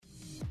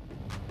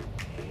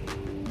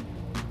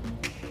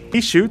He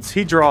Shoots,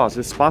 He Draws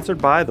is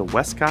sponsored by the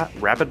Westcott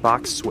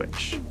RapidBox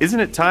Switch. Isn't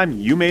it time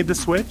you made the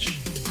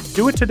switch?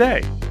 Do it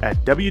today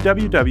at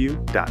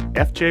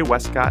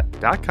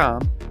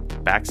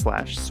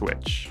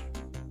www.fjwestcott.com/switch.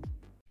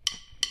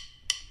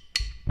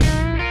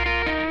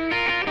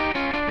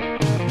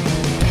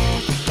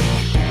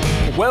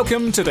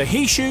 Welcome to the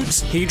He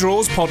Shoots, He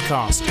Draws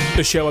podcast,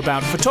 the show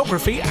about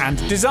photography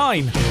and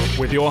design,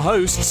 with your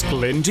hosts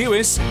Glyn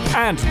Dewis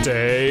and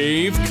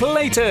Dave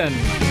Clayton.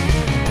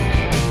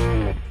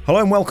 Hello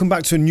and welcome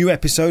back to a new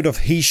episode of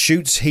He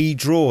Shoots, He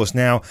Draws.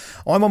 Now,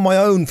 I'm on my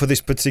own for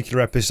this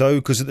particular episode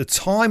because at the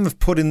time of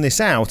putting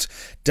this out,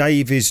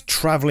 Dave is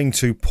travelling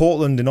to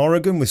Portland in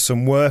Oregon with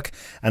some work,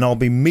 and I'll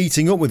be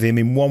meeting up with him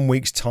in 1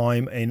 week's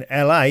time in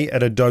LA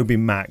at Adobe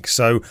Max.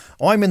 So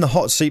I'm in the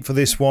hot seat for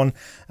this one,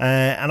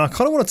 and I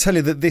kind of want to tell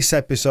you that this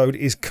episode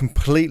is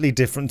completely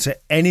different to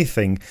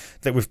anything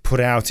that we've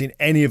put out in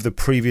any of the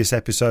previous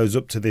episodes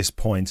up to this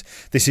point.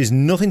 This is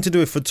nothing to do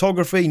with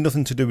photography,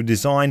 nothing to do with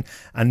design,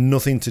 and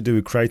nothing to do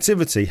with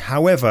creativity.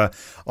 However,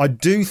 I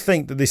do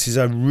think that this is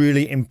a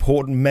really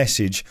important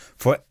message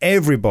for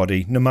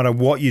everybody, no matter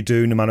what you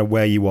do, no matter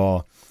where you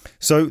are.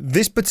 So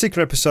this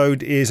particular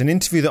episode is an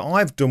interview that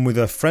I've done with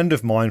a friend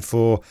of mine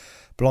for,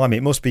 blimey,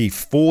 it must be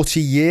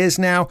 40 years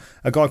now,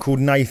 a guy called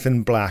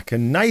Nathan Black.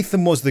 And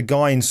Nathan was the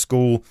guy in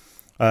school.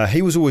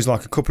 He was always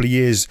like a couple of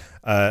years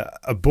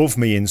above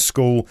me in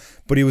school,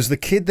 but he was the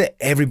kid that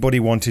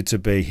everybody wanted to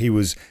be. He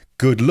was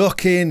good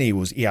looking,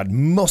 he had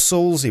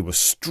muscles, he was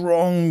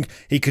strong,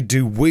 he could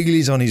do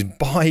wheelies on his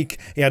bike,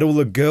 he had all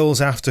the girls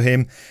after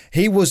him.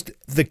 He was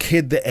the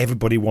kid that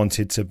everybody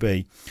wanted to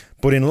be.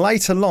 But in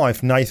later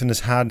life, Nathan has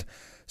had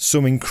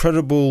some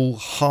incredible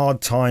hard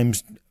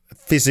times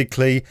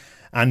physically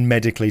and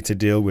medically to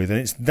deal with.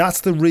 And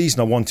that's the reason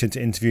I wanted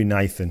to interview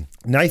Nathan.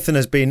 Nathan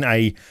has been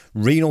a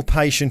renal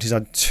patient. He's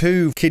had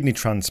 2 kidney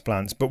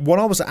transplants. But what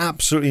I was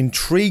absolutely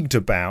intrigued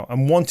about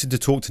and wanted to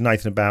talk to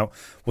Nathan about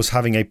was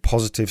having a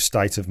positive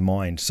state of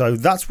mind. So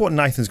that's what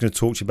Nathan's going to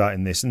talk to you about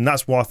in this. And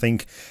that's why I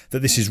think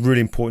that this is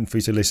really important for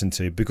you to listen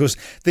to, because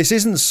this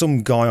isn't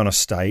some guy on a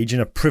stage in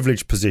a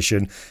privileged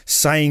position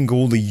saying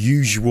all the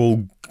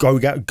usual go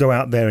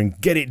out there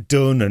and get it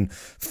done and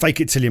fake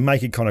it till you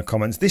make it kind of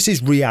comments. This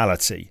is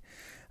reality.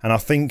 And I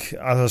think,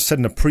 as I said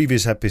in a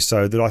previous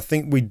episode, that I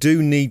think we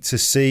do need to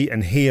see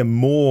and hear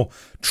more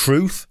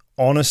truth,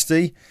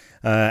 honesty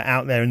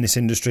out there in this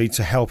industry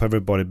to help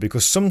everybody.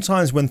 Because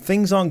sometimes when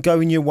things aren't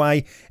going your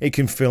way, it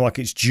can feel like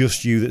it's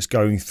just you that's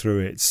going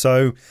through it.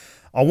 So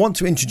I want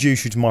to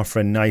introduce you to my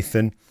friend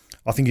Nathan.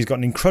 I think he's got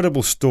an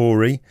incredible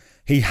story.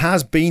 He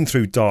has been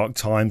through dark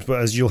times, but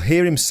as you'll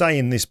hear him say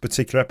in this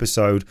particular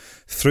episode,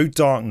 through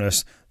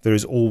darkness, there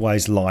is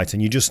always light,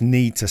 and you just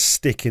need to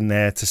stick in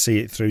there to see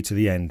it through to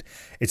the end.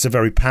 It's a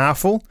very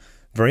powerful,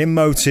 very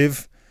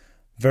emotive,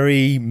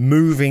 very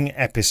moving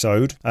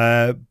episode,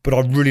 but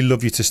I'd really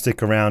love you to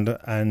stick around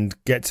and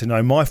get to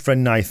know my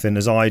friend Nathan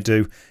as I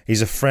do.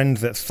 He's a friend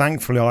that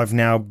thankfully I've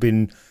now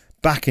been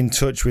back in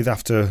touch with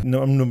after a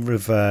number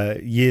of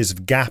years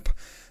of gap.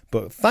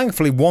 But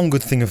thankfully, one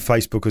good thing of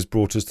Facebook has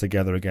brought us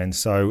together again.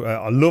 So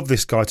I love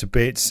this guy to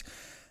bits,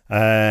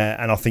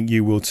 and I think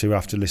you will too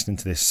after listening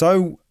to this.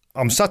 So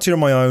I'm sat here on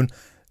my own.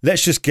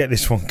 Let's just get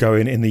this one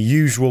going in the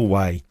usual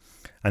way.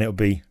 And it'll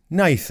be,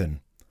 Nathan,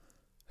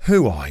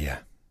 who are you?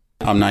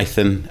 I'm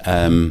Nathan.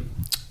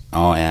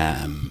 I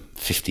am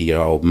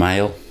 50-year-old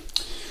male.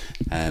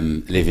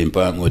 Live in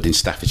Burntwood in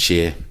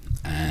Staffordshire.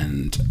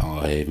 And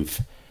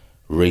I've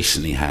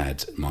recently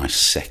had my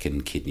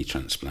 2nd kidney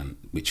transplant,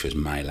 which was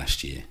May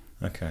last year.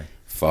 Okay.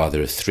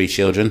 Father of 3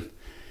 children,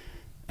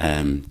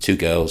 2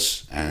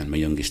 girls, and my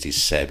youngest is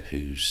Seb,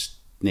 who's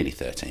nearly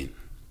 13.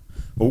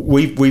 Well,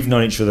 we've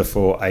known each other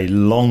for a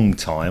long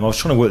time. I was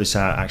trying to work this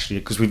out actually,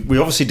 because we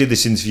obviously did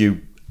this interview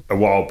a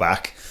while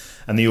back,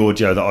 and the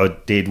audio that I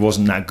did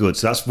wasn't that good,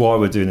 so that's why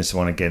we're doing this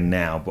one again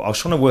now. But I was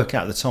trying to work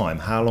out at the time,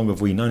 how long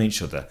have we known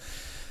each other?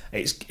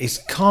 It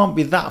can't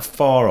be that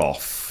far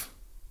off.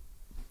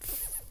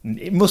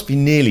 It must be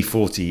nearly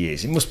 40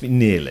 years. It must be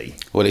nearly.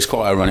 Well, it's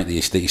quite ironic that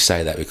you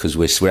say that, because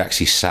we're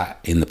actually sat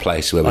in the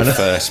place where we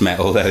first met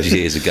all those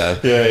years ago.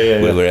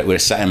 Yeah. We're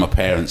sat in my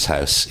parents'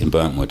 house in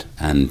Burntwood,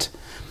 and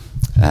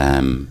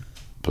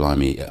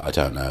blimey, I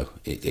don't know.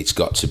 It's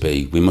got to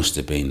be. We must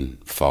have been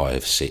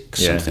 5, 6,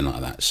 something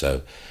like that.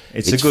 So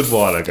it's a good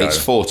while ago. It's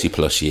 40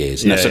 plus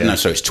years. No,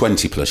 sorry, it's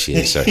 20 plus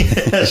years. Sorry,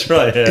 that's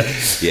right. Yeah,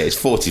 yeah, it's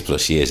 40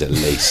 plus years at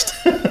least.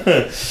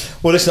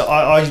 Well, listen,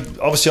 I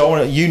obviously I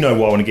want to,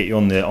 why I want to get you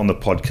on the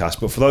podcast.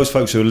 But for those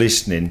folks who are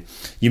listening,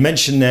 you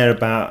mentioned there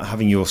about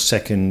having your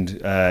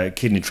 2nd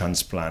kidney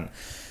transplant.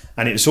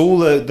 And it's all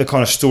the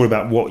kind of story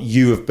about what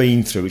you have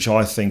been through, which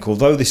I think,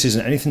 although this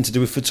isn't anything to do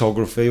with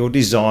photography or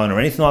design or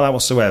anything like that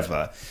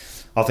whatsoever,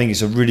 I think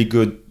it's a really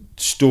good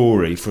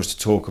story for us to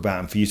talk about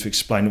and for you to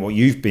explain what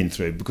you've been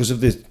through because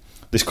of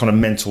this kind of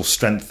mental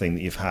strength thing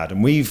that you've had.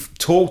 And we've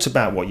talked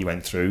about what you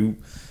went through,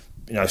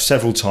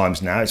 several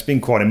times now. It's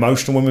been quite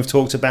emotional when we've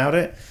talked about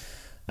it.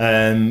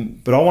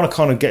 But I want to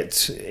kind of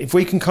if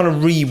we can kind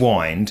of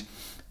rewind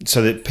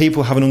so that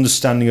people have an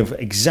understanding of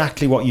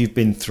exactly what you've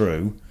been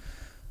through,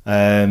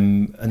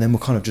 and then we'll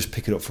kind of just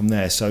pick it up from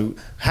there. So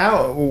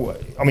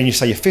you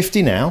say you're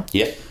 50 now.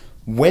 Yeah.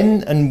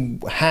 When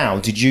and how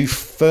did you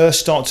first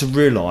start to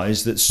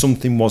realise that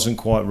something wasn't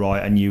quite right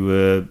and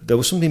there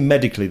was something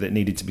medically that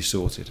needed to be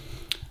sorted?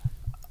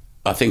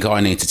 I think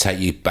I need to take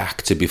you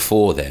back to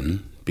before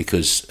then,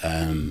 because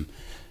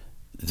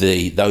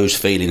those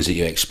feelings that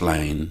you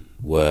explain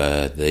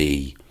were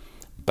the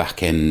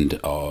back end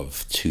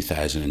of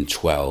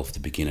 2012, the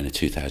beginning of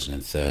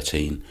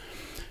 2013.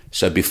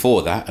 So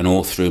before that, and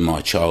all through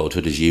my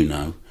childhood, as you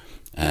know,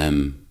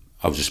 I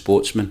was a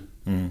sportsman,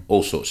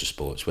 all sorts of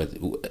sports.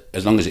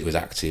 As long as it was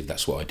active,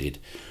 that's what I did.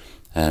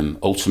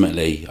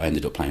 Ultimately, I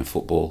ended up playing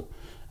football,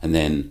 and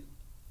then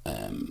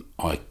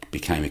I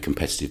became a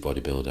competitive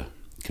bodybuilder,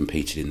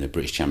 competed in the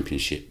British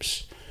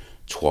Championships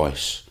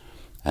twice,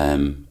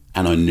 and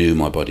I knew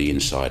my body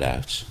inside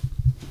out.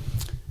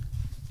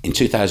 In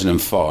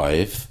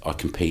 2005, I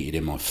competed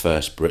in my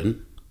first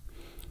Britain.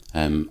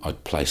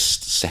 I'd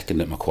placed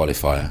second at my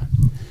qualifier,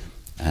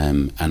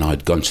 and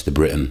I'd gone to the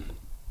Britain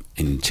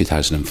in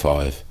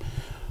 2005.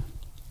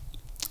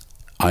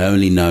 I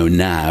only know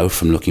now,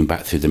 from looking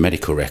back through the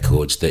medical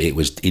records, that it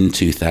was in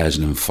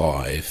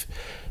 2005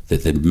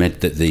 that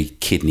the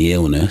kidney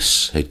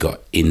illness had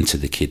got into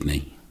the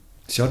kidney.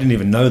 See, I didn't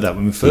even know that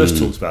when we first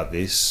talked about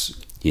this.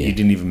 Yeah. You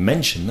didn't even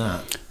mention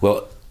that.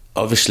 Well,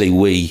 obviously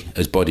we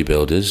as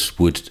bodybuilders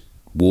would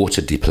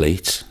water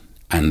deplete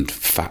and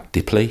fat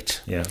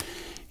deplete. Yeah.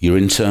 Your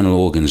internal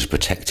organs are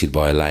protected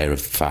by a layer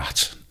of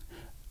fat.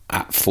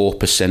 At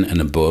 4% and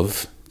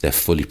above, they're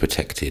fully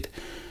protected.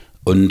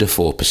 Under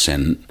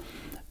 4%,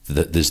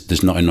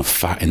 there's not enough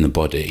fat in the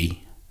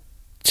body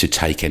to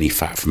take any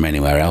fat from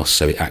anywhere else,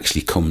 so it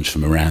actually comes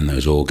from around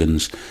those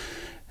organs.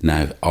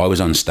 Now, I was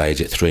on stage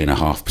at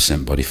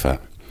 3.5% body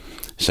fat,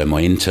 so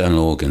my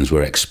internal organs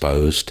were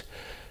exposed.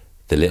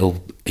 It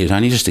was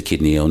only just a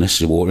kidney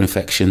illness, a water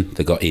infection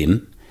that got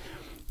in,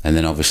 and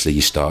then obviously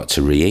you start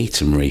to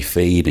re-eat and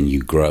refeed and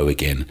you grow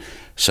again.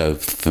 So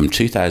from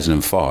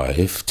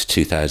 2005 to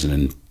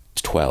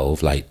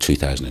 2012, late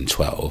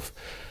 2012,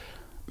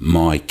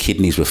 my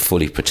kidneys were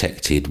fully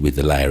protected with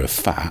the layer of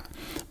fat,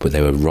 but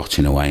they were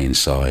rotting away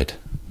inside.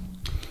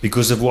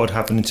 Because of what had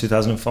happened in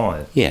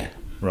 2005? Yeah.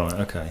 Right,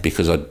 okay.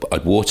 Because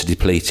I'd water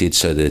depleted,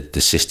 so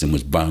the system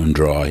was bone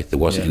dry. There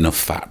wasn't enough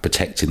fat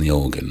protecting the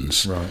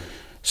organs. Right.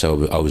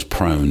 So I was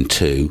prone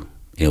to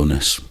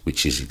illness,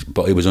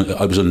 but it was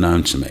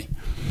unknown to me.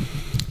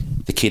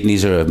 The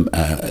kidneys are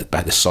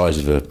about the size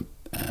of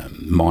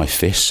my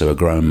fist, so a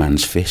grown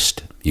man's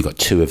fist. You've got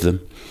two of them,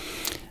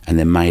 and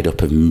they're made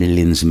up of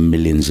millions and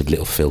millions of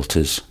little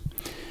filters.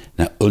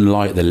 Now,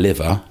 unlike the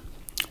liver,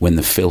 when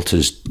the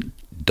filters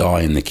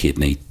die in the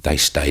kidney, they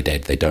stay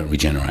dead, they don't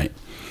regenerate.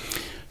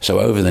 So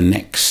over the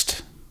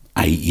next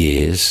 8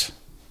 years,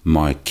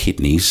 my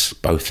kidneys,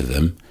 both of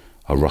them,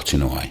 are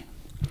rotting away.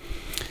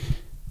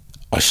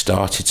 I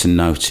started to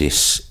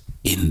notice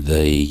in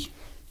the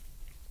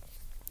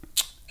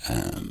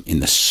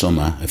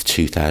summer of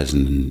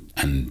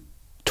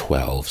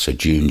 2012, so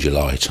June,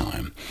 July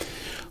time,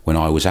 when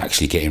I was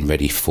actually getting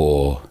ready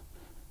for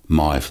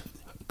my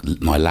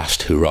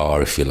last hurrah,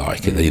 if you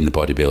like, in the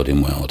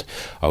bodybuilding world.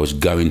 I was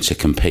going to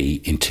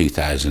compete in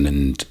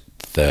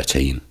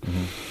 2013.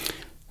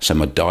 So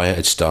my diet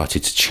had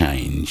started to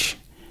change.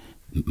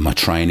 My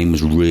training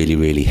was really,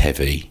 really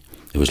heavy.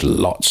 There was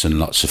lots and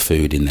lots of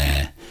food in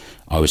there.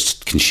 I was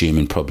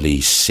consuming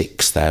probably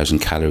 6,000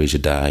 calories a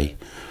day,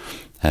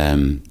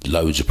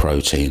 loads of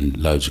protein,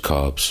 loads of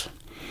carbs.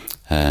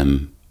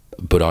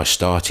 But I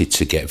started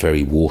to get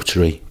very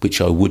watery,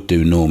 which I would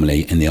do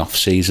normally in the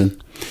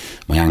off-season.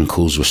 My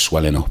ankles were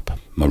swelling up,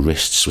 my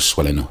wrists were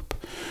swelling up.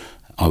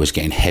 I was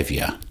getting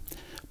heavier,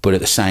 but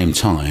at the same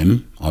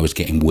time, I was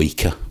getting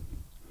weaker.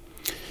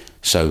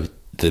 So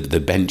the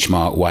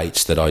benchmark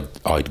weights that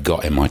I'd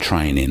got in my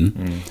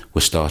training were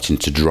starting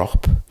to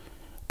drop,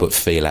 but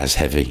feel as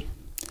heavy.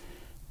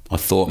 I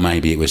thought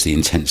maybe it was the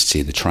intensity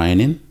of the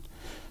training,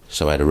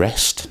 so I had a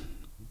rest,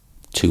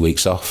 2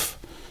 weeks off,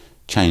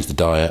 changed the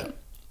diet,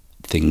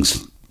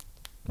 things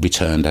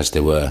returned as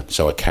they were,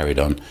 so I carried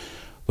on.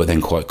 But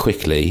then quite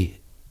quickly,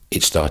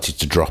 it started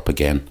to drop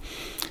again.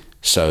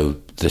 So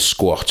the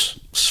squat,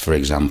 for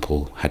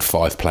example, had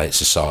 5 plates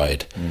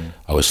aside.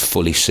 I was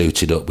fully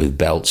suited up with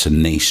belts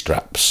and knee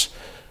straps.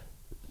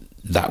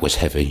 That was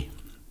heavy.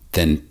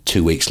 Then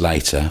 2 weeks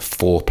later,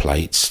 4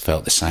 plates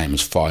felt the same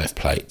as 5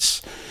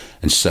 plates.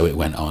 And so it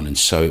went on, and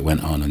so it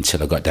went on,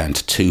 until I got down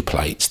to 2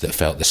 plates that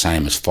felt the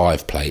same as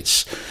 5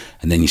 plates.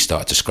 And then you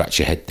start to scratch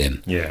your head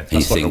then. Yeah,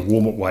 that's like a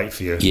warm-up weight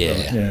for you.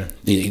 Yeah.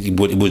 It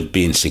would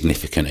be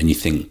insignificant, and you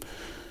think,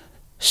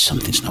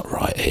 something's not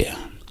right here.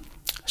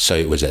 So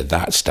it was at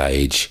that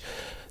stage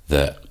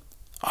that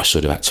I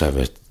sort of had to have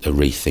a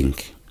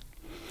rethink.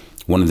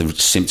 One of the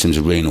symptoms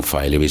of renal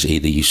failure is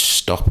either you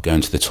stop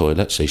going to the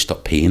toilet, so you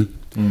stop peeing,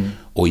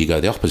 or you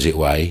go the opposite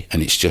way,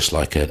 and it's just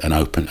like an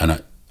open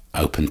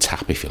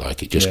tap, if you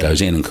like. It just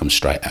goes in and comes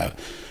straight out.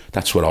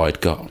 That's what I'd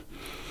got.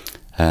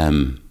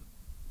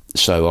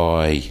 So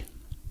I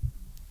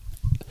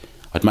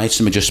I'd made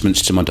some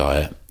adjustments to my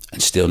diet,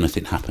 and still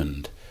nothing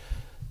happened.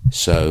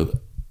 So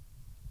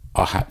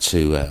I had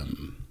to go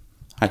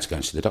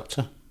and see the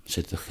doctor. I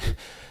said, look,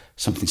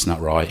 something's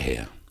not right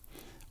here.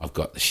 I've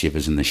got the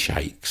shivers and the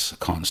shakes. I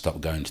can't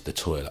stop going to the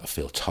toilet. I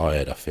feel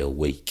tired. I feel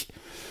weak.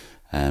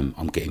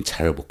 I'm getting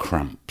terrible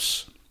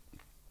cramps.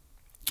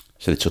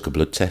 So they took a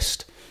blood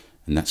test,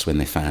 and that's when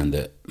they found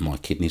that my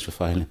kidneys were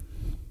failing.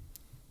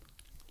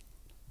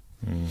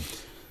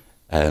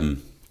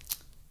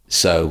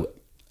 So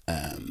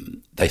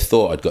they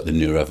thought I'd got the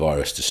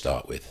neurovirus to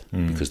start with,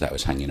 because that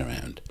was hanging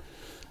around,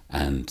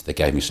 and they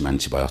gave me some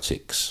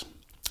antibiotics.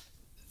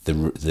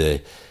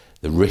 The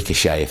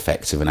ricochet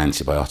effect of an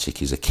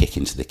antibiotic is a kick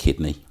into the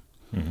kidney,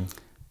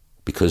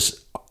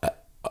 because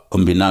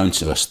unbeknown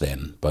to us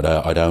then, but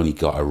I'd only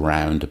got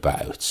around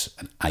about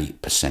an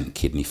 8%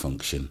 kidney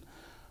function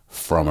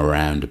from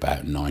around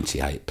about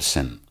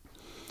 98%.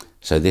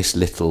 So this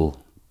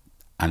little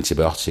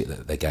antibiotic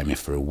that they gave me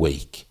for a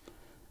week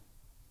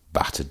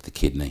battered the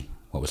kidney,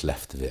 what was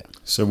left of it.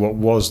 So what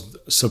was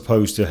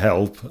supposed to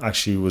help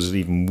actually was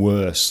even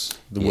worse,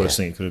 the worst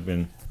thing it could have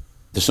been.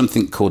 There's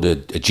something called a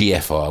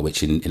GFR,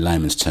 which in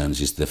layman's terms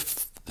is the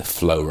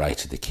flow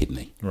rate of the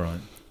kidney. Right.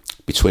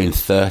 Between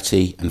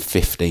 30 and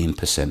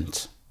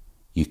 15%,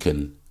 you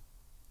can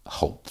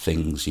halt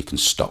things, you can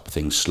stop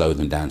things, slow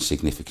them down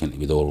significantly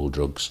with oral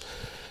drugs.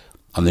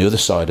 On the other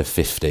side of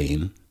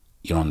 15,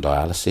 you're on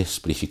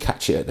dialysis, but if you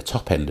catch it at the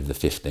top end of the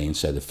 15,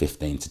 so the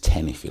 15 to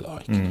 10 if you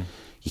like,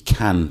 you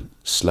can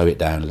slow it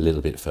down a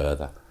little bit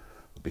further.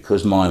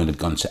 Because mine had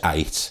gone to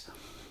 8,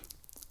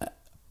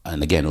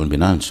 and again,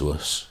 unbeknown to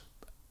us,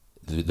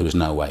 there was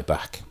no way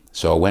back.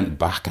 So I went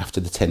back after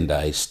the 10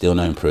 days, still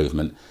no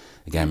improvement.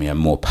 They gave me a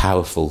more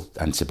powerful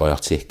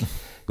antibiotic,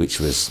 which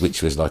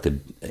was like a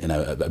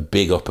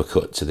big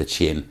uppercut to the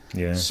chin,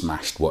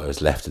 smashed what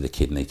was left of the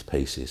kidney to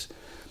pieces.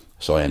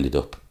 So I ended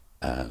up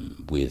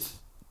with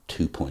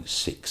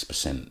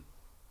 2.6%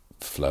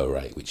 flow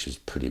rate, which was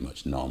pretty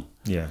much none.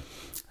 Yeah.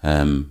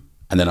 And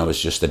then I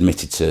was just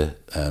admitted to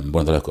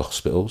one of the local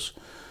hospitals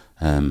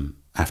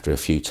after a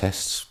few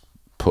tests,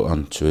 put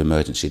onto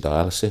emergency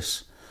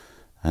dialysis,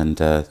 and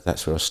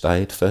that's where I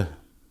stayed for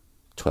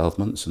 12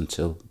 months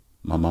until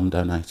my mum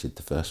donated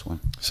the first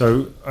one.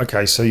 So,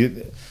 okay, so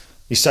you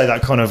say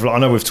that kind of, I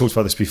know we've talked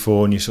about this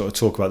before, and you sort of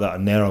talk about that,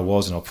 and there I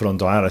was, and I put on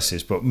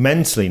dialysis, but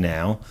mentally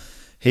now,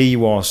 here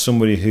you are,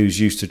 somebody who's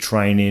used to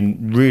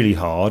training really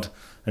hard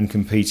and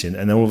competing,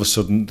 and then all of a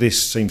sudden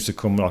this seems to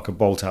come like a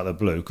bolt out of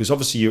the blue, because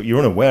obviously you're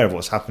unaware of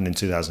what's happened in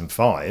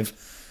 2005.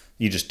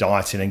 You're just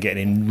dieting and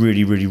getting in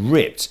really, really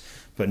ripped.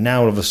 But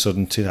now all of a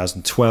sudden,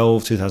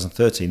 2012,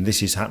 2013,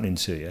 this is happening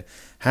to you.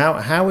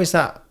 How is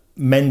that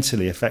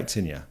mentally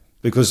affecting you?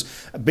 Because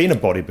being a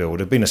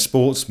bodybuilder, being a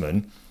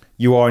sportsman,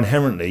 you are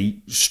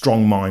inherently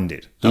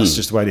strong-minded. That's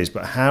just the way it is.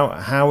 But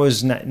how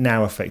is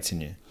now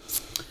affecting you?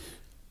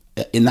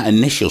 In that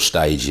initial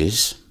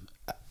stages,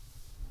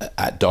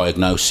 at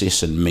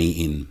diagnosis and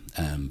meeting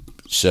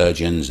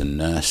surgeons and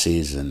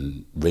nurses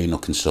and renal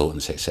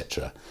consultants,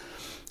 etc.,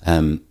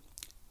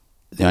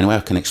 the only way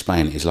I can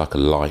explain it is like a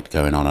light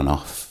going on and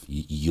off.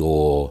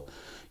 Your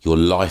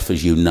life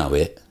as you know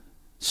it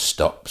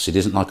stops. It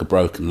isn't like a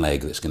broken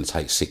leg that's going to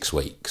take 6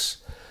 weeks.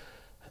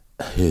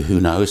 Who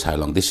knows how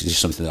long? This is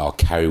just something that I'll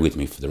carry with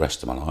me for the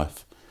rest of my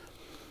life.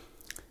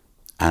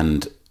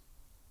 And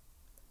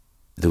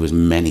there was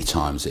many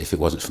times that if it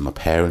wasn't for my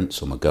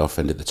parents or my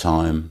girlfriend at the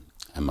time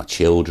and my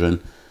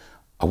children,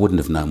 I wouldn't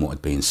have known what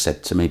had been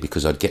said to me,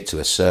 because I'd get to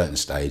a certain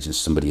stage and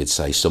somebody would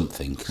say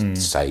something,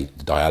 say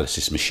the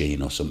dialysis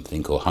machine or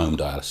something, or home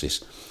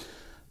dialysis,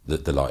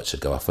 that the lights would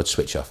go off. I'd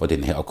switch off. I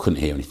couldn't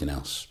hear anything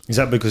else. Is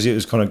that because it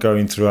was kind of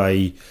going through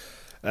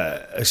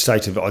a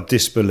state of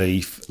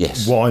disbelief?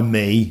 Yes. Why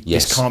me?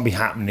 Yes. This can't be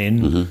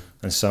happening,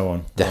 and so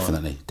on.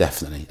 Definitely.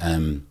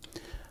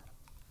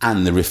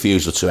 And the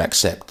refusal to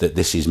accept that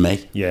this is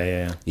me.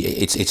 Yeah.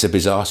 It's a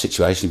bizarre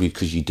situation,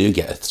 because you do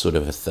get a sort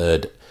of a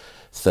third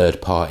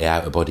party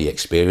out of body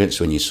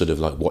experience when you're sort of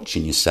like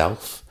watching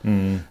yourself,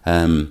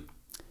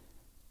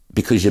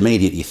 because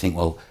immediately you think,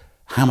 well,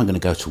 how am I going to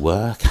go to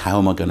work? How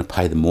am I going to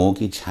pay the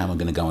mortgage? How am I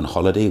going to go on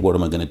holiday? What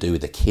am I going to do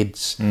with the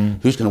kids?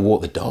 Who's going to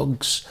walk the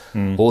dogs?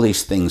 All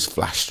these things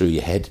flash through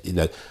your head. You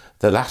know,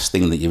 the last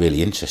thing that you're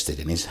really interested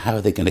in is how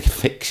are they going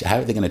to how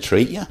are they going to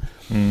treat you?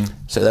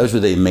 So those were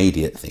the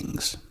immediate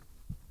things.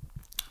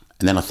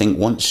 And then I think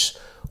once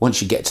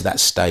you get to that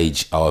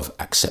stage of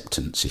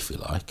acceptance, if you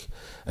like,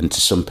 and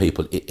to some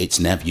people,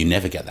 you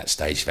never get that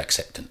stage of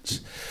acceptance,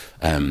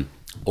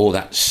 or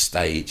that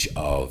stage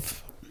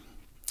of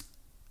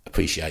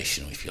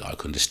appreciation, or if you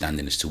like,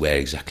 understanding as to where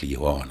exactly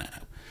you are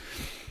now.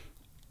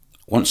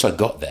 Once I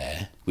got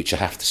there, which I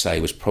have to say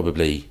was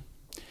probably,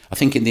 I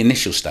think in the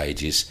initial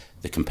stages,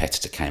 the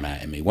competitor came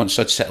out in me. Once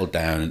I'd settled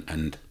down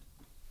and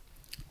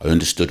I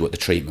understood what the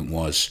treatment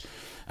was,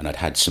 and I'd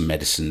had some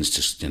medicines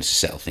to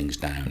settle things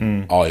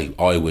down,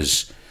 I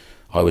was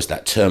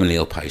that terminally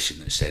ill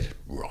patient that said,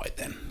 right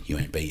then, you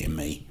ain't beating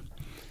me.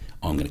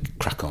 I'm going to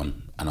crack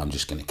on, and I'm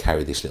just going to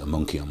carry this little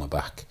monkey on my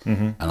back,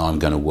 and I'm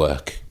going to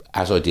work,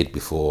 as I did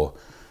before,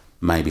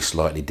 maybe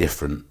slightly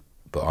different,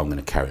 but I'm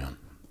going to carry on.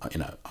 You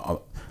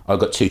know, I've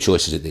got two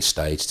choices at this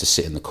stage: to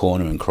sit in the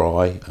corner and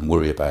cry and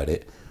worry about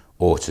it,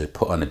 or to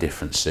put on a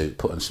different suit,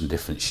 put on some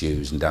different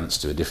shoes and dance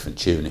to a different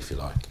tune, if you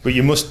like. But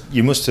you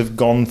must have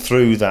gone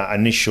through that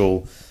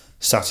initial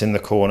sat in the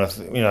corner,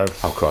 you know.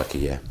 Oh, crikey,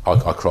 yeah.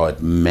 I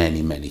cried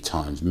many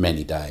times,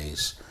 many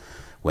days,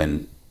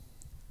 when,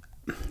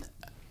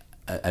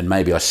 and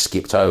maybe I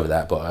skipped over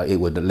that, but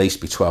it would at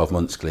least be 12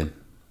 months, Glyn,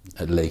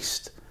 at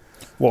least.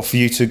 What, for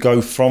you to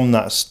go from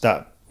that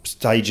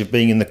stage of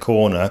being in the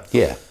corner,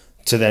 yeah,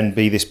 to then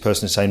be this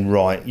person saying,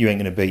 right, you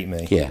ain't going to beat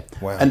me. Yeah.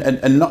 Wow.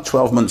 And not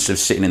 12 months of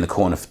sitting in the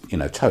corner, you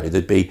know, totally.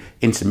 There'd be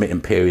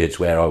intermittent periods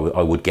where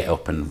I would get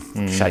up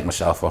and shake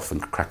myself off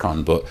and crack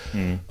on. But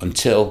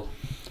until,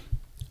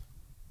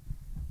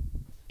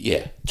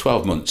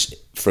 12 months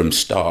from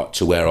start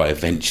to where I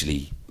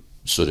eventually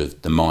sort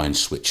of, the mind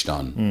switched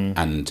on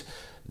and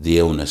the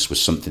illness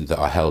was something that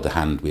I held a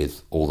hand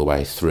with all the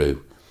way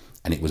through.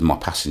 And it was my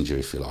passenger,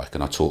 if you like.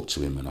 And I talked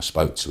to him and I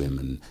spoke to him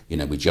and, you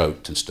know, we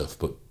joked and stuff.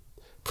 But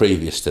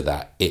previous to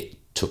that, it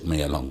took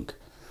me along.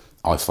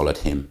 I followed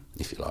him,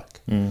 if you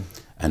like.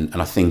 And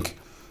I think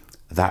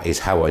that is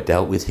how I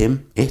dealt with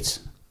him.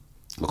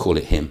 I'll call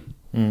it him.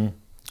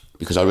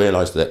 Because I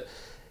realised that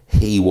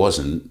he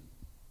wasn't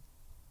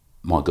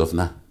my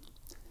governor.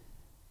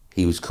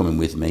 He was coming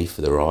with me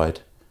for the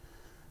ride.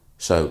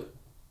 So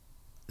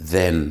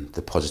then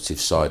the positive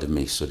side of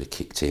me sort of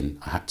kicked in.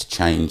 I had to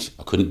change.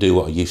 I couldn't do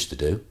what I used to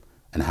do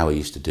and how I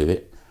used to do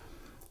it.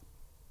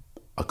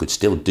 I could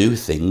still do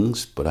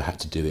things, but I had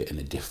to do it in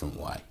a different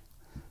way.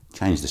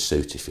 Change the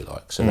suit, if you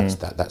like. So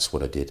that's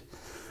what I did.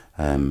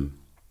 And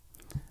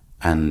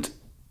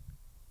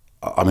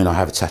I mean, I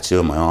have a tattoo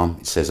on my arm.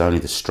 It says, "Only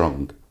the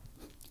strong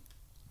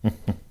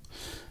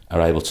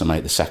are able to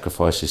make the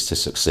sacrifices to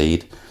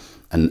succeed."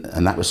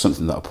 And that was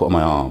something that I put on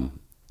my arm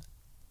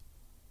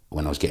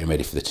when I was getting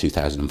ready for the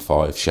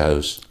 2005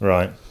 shows.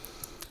 Right.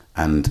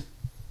 And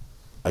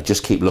I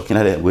just keep looking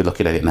at it. We're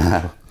looking at it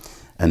now.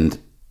 And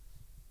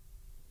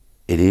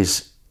it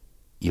is,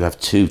 you have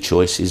two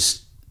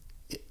choices.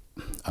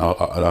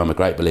 I'm a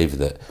great believer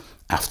that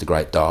after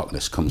great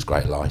darkness comes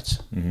great light.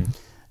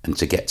 And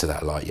to get to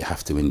that light, you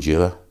have to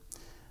endure.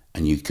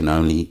 And you can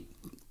only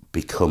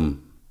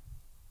become,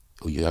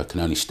 or you can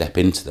only step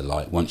into the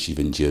light once you've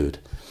endured.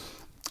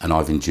 And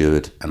I've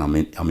endured, and I'm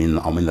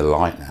in the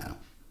light now.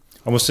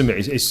 I must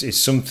admit, it's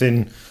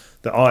something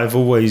that I've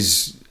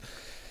always,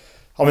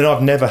 I mean,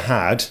 I've never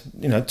had,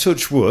 you know,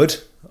 touch wood,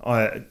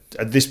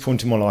 at this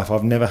point in my life,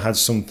 I've never had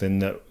something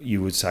that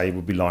you would say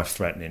would be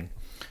life-threatening.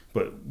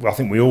 But I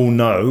think we all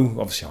know,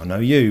 obviously I know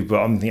you, but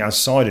I'm thinking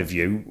outside of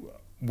you,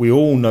 we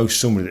all know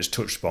somebody that's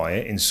touched by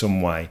it in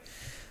some way.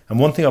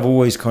 And one thing I've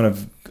always kind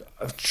of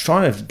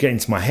trying to get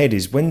into my head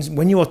is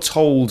when you are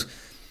told,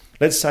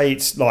 let's say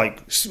it's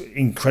like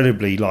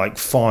incredibly like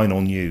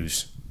final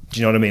news. Do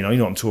you know what I mean? You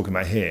know what I'm talking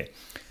about here.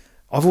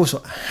 I've also,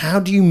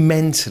 how do you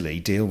mentally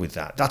deal with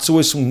that? That's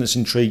always something that's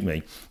intrigued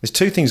me. There's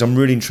two things I'm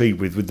really intrigued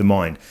with the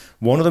mind.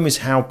 One of them is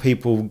how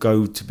people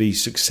go to be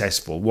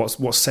successful.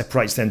 What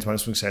separates them to be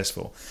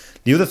successful?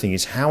 The other thing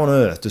is how on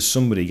earth does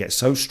somebody get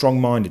so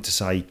strong-minded to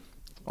say,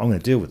 I'm going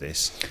to deal with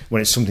this,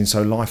 when it's something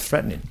so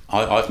life-threatening?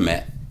 I've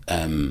met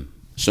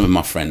some of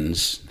my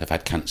friends have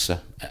had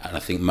cancer, and I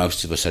think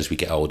most of us, as we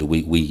get older,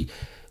 we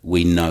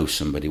know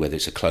somebody, whether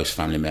it's a close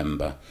family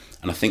member.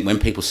 And I think when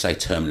people say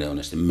terminal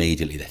illness,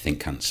 immediately they think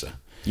cancer.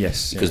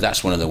 Yes. Because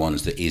that's one of the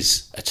ones that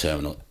is a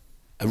terminal.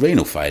 A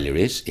renal failure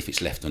is, if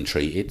it's left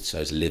untreated. So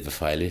is a liver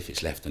failure if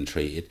it's left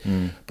untreated.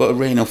 But a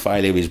renal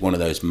failure is one of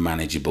those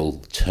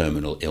manageable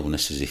terminal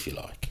illnesses, if you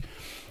like.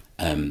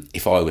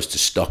 If I was to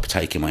stop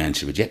taking my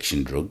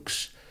anti-rejection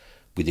drugs,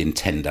 within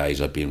 10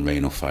 days I'd be in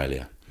renal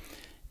failure.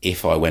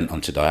 If I went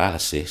onto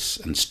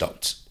dialysis and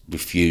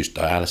refused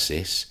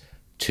dialysis,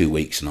 2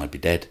 weeks and I'd be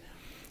dead.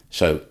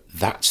 So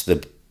that's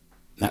the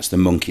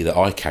monkey that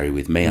I carry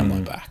with me on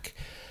my back.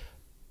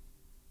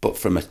 But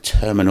from a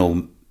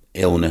terminal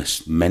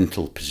illness,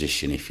 mental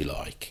position, if you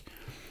like,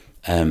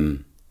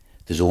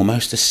 there's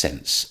almost a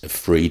sense of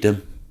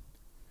freedom.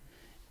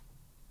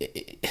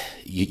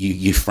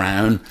 You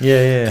frown.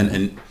 Yeah.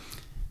 And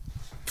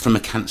from a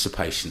cancer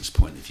patient's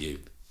point of view,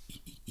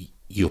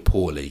 you're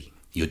poorly,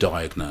 you're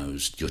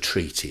diagnosed, you're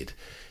treated.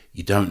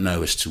 You don't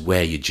know as to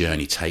where your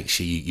journey takes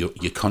you.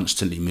 You're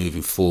constantly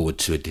moving forward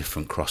to a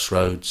different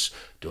crossroads.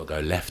 Do I go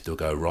left? Do I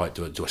go right?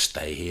 Do I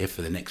stay here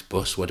for the next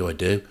bus? What do I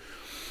do?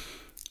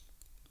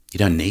 You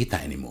don't need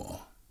that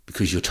anymore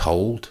because you're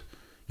told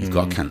you've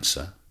got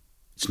cancer.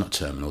 It's not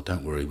terminal.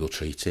 Don't worry, we'll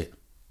treat it.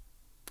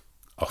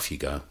 Off you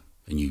go,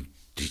 and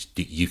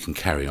you can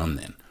carry on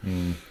then.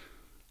 And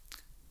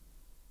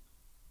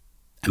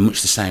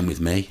much the same with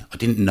me. I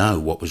didn't know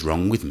what was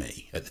wrong with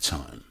me at the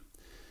time.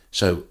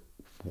 So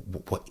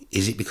what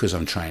is it? Because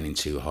I'm training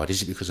too hard?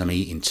 Is it because I'm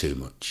eating too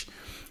much?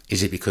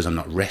 Is it because I'm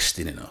not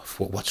resting enough?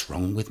 What's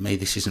wrong with me?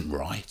 This isn't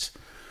right.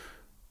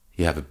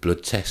 You have a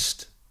blood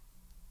test.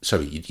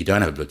 Sorry, you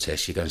don't have a blood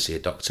test. You go and see a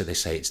doctor. They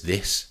say it's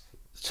this.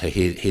 So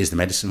here's the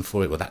medicine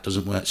for it. Well, that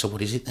doesn't work. So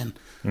what is it then?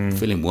 I'm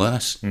feeling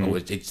worse. Oh,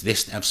 it's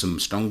this. Have some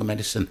stronger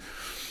medicine.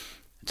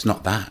 It's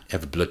not that. You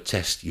have a blood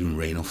test, you're in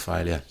renal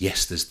failure.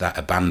 Yes, there's that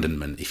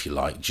abandonment, if you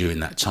like, during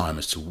that time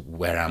as to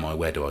where am I,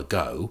 where do I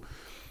go?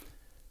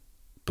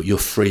 But you're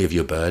free of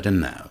your burden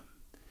now.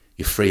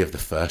 You're free of the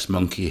first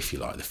monkey, if you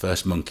like. The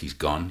first monkey's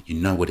gone. You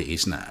know what it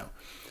is now.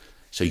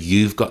 So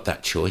you've got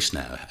that choice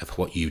now of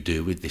what you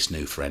do with this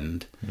new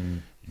friend.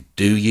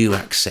 Do you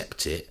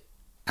accept it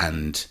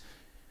and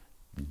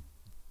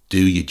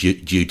do your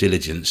due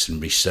diligence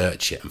and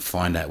research it and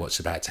find out what's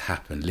about to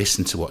happen?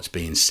 Listen to what's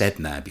being said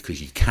now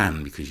because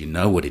you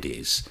know what it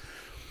is.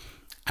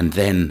 And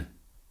then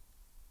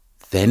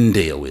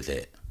deal with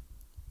it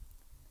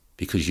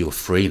because you're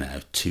free now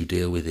to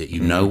deal with it. You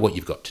know what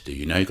you've got to do.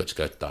 You know you've got to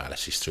go to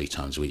dialysis 3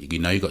 times a week. You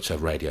know you've got to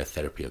have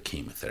radiotherapy or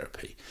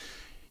chemotherapy.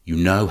 You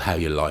know how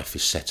your life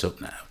is set up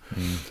now.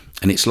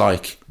 And it's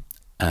like,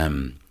 I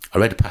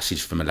read a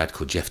passage from a lad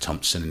called Jeff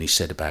Thompson, and he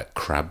said about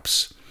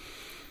crabs.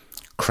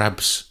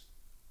 Crabs,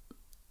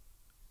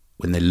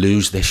 when they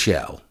lose their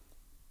shell,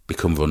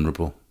 become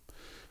vulnerable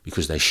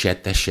because they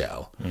shed their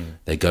shell.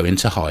 They go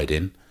into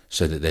hiding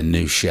so that their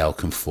new shell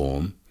can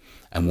form.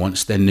 And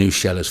once their new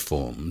shell has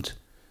formed,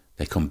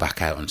 they come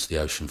back out onto the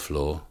ocean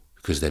floor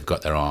because they've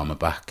got their armour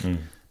back.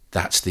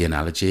 That's the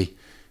analogy,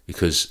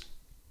 because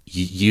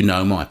you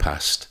know my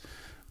past.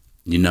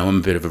 You know I'm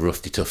a bit of a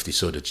roughy-tufty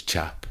sort of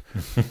chap.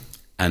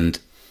 And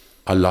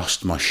I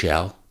lost my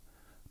shell.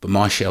 But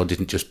my shell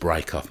didn't just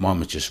break off. Mine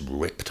was just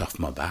ripped off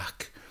my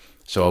back.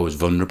 So I was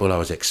vulnerable. I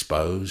was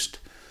exposed.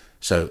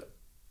 So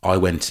I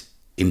went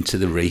into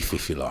the reef,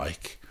 if you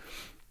like,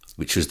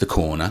 which was the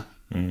corner,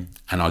 and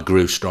I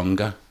grew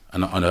stronger.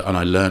 And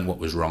I learned what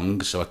was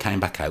wrong. So I came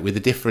back out with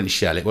a different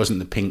shell. It wasn't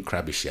the pink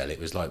crabby shell. It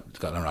was got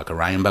like a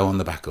rainbow on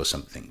the back or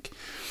something.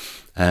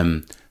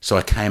 So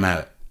I came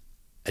out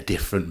a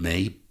different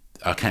me.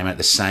 I came out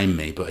the same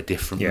me, but a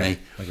different me. I get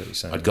what you're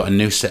saying. I'd got a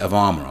new set of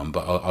armour on,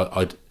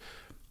 but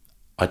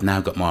I'd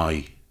now got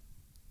my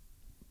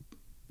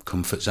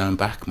comfort zone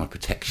back, my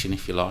protection,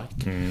 if you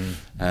like.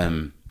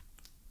 And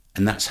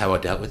that's how I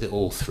dealt with it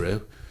all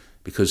through,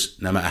 because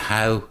no matter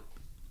how,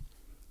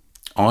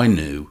 I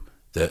knew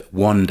that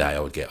one day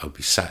I'd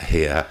be sat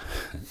here.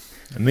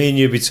 And me and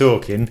you'd be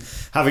talking,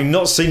 having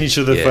not seen each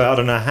other for I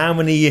don't know how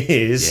many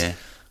years. Yeah.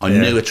 I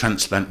knew a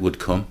transplant would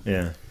come.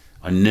 Yeah.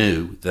 I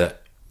knew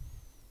that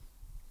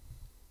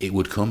it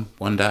would come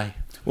one day.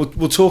 Well,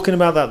 talking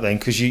about that then,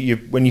 because you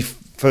when you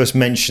first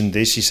mentioned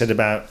this, you said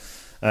about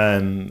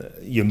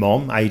your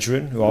mom,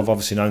 Adrian, who I've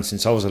obviously known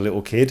since I was a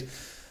little kid.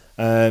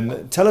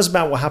 Tell us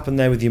about what happened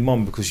there with your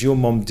mom, because your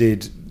mom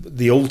did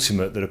the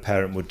ultimate that a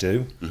parent would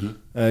do. Do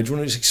you want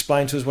to just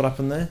explain to us what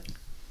happened there?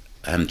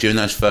 During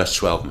those first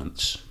 12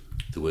 months,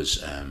 there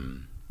was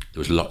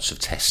lots of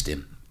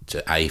testing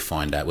to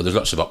find out. Well, there's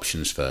lots of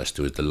options first.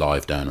 There was the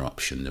live donor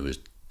option. There was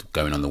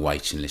going on the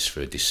waiting list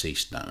for a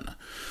deceased donor.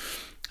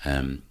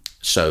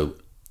 So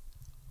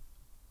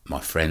my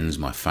friends,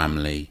 my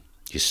family,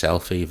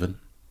 yourself even,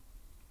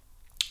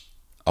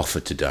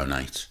 offered to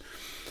donate.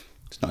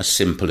 It's not as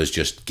simple as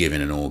just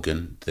giving an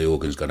organ. The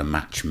organ's got to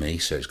match me,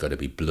 so it's got to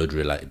be blood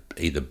related,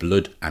 either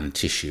blood and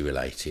tissue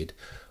related,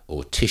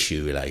 or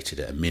tissue related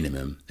at a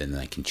minimum. Then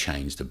they can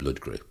change the blood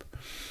group.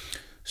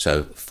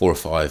 So 4 or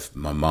 5,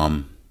 my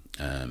mum,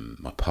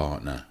 my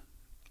partner,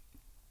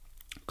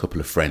 a couple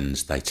of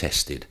friends, they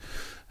tested,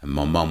 and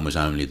my mum was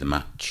only the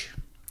match.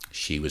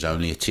 She was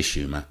only a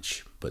tissue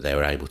match, but they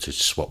were able to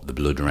swap the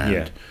blood around.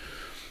 Yeah.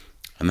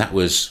 And that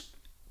was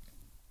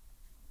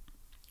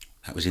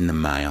in the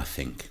May, I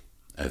think,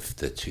 of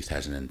the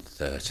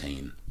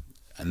 2013.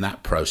 And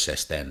that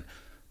process then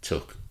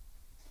took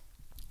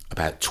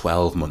about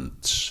 12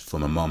 months for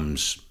my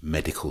mum's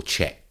medical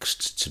checks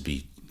to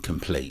be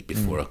complete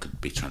before I could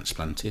be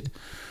transplanted.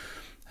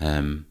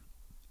 And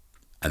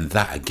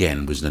that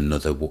again was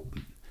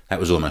that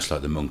was almost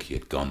like the monkey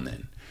had gone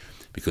then,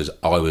 because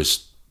I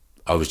was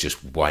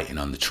just waiting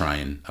on the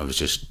train. I was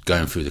just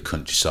going through the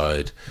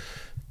countryside.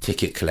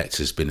 Ticket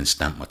collector's been and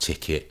stamped my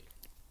ticket.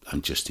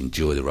 And just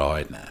enjoy the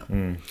ride now.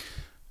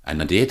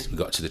 And I did. We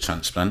got to the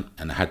transplant,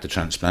 and I had the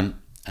transplant,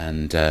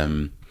 and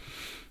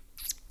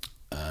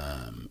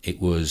it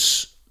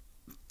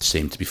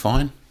seemed to be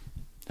fine.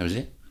 That was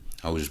it.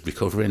 I was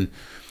recovering.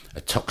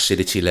 A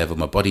toxicity level,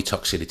 my body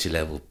toxicity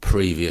level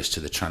previous to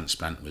the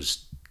transplant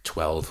was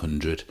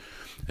 1200.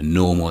 A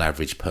normal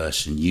average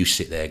person, you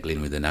sit there,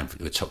 Glyn, with a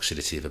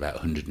toxicity of about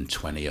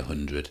 120,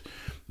 100.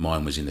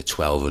 Mine was in the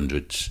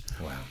 1200s.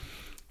 Wow.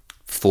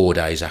 4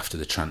 days after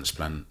the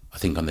transplant, I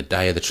think on the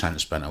day of the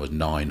transplant I was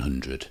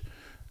 900,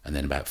 and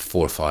then about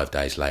 4 or 5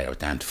 days later I was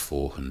down to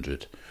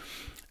 400,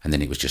 and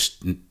then it was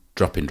just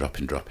dropping,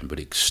 but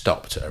it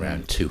stopped at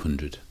around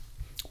 200.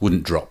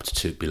 Wouldn't drop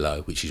to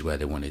below, which is where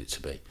they wanted it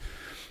to be.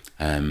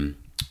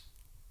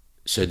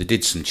 So they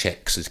did some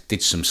checks, they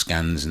did some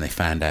scans, and they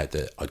found out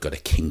that I'd got a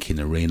kink in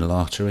the renal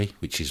artery,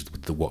 which is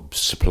what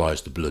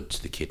supplies the blood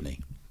to the kidney.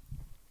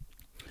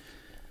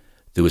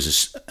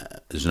 There's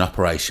an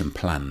operation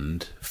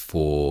planned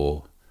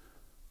for,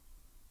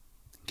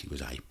 I think it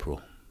was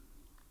April,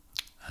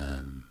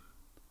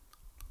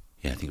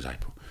 I think it was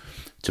April,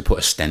 to put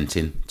a stent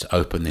in to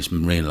open this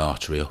renal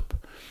artery up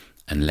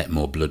and let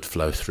more blood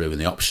flow through.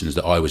 And the options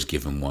that I was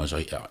given was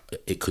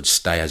it could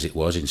stay as it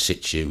was in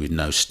situ with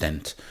no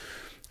stent,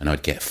 and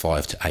I'd get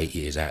 5 to 8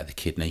 years out of the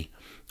kidney,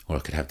 or I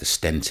could have the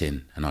stent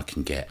in and I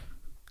can get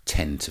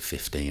 10 to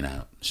 15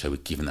 out. So we're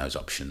given those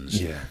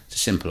options. Yeah. It's a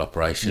simple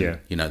operation. Yeah.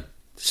 You know,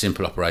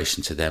 simple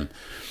operation to them.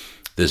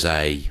 There's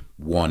a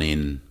 1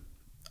 in,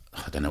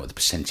 I don't know what the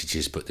percentage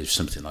is, but there's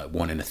something like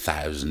 1 in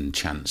 1,000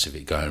 chance of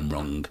it going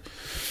wrong.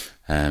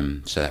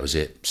 So that was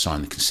it.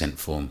 Sign the consent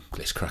form.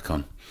 Let's crack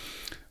on.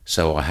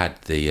 So I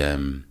had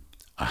the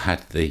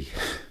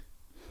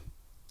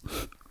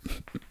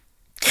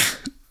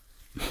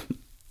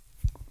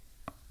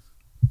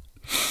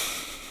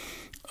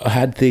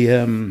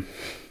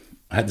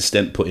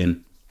stent put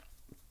in,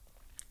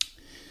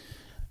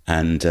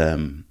 and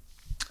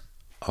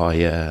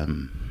I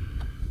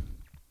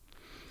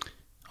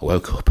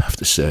woke up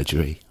after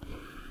surgery,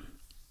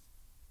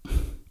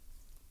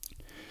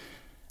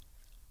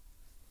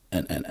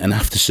 and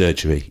after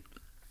surgery,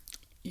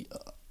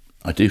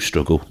 I do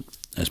struggle,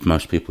 as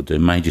most people do.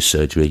 Major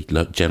surgery,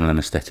 like general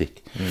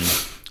anaesthetic.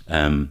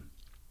 I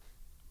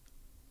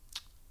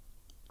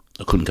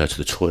couldn't go to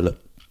the toilet,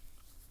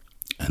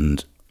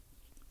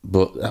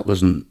 but that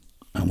wasn't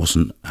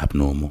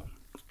abnormal.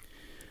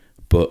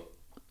 But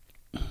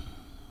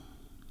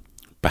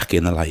back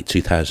in the late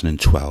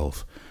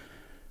 2012,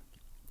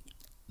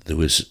 I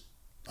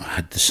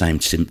had the same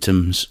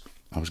symptoms.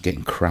 I was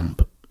getting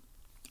cramp,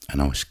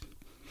 and I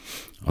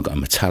got a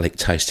metallic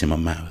taste in my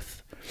mouth.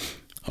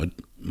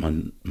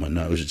 My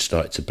nose had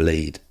started to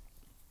bleed.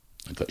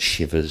 I got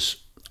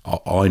shivers.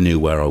 I knew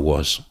where I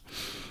was.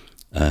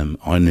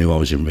 I knew I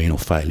was in renal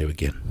failure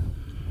again.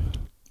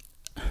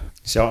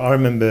 So I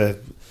remember,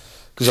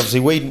 because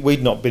obviously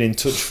we'd not been in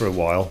touch for a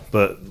while,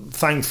 but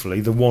thankfully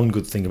the one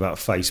good thing about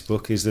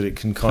Facebook is that it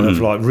can kind of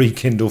like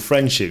rekindle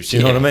friendships. Do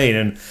you know what I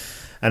mean?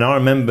 And I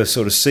remember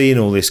sort of seeing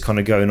all this kind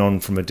of going on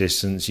from a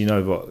distance.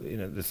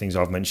 The things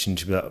I've mentioned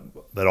to you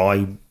that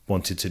I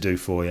wanted to do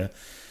for you.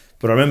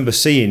 But I remember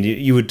seeing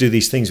you would do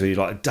these things where you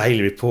like a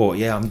daily report.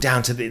 Yeah, I'm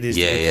down to this.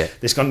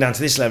 It's gone down to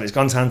this level. It's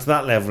gone down to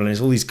that level, and there's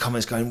all these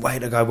comments going, way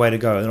to go.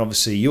 And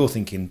obviously you're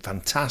thinking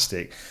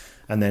fantastic.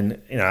 And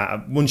then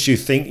once you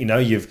think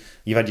you've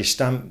had your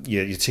stamp,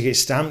 your ticket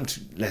stamped,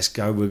 let's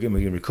go.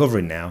 We're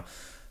recovering now.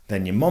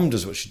 Then your mom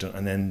does what she's done,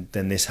 and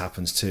then this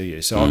happens to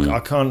you. So I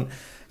can't.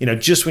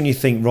 Just when you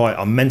think, right,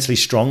 I'm mentally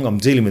strong, I'm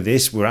dealing with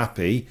this, we're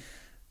happy.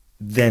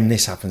 Then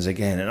this happens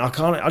again, and I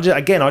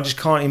just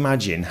can't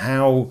imagine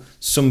how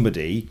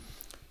somebody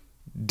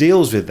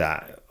deals with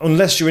that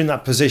unless you're in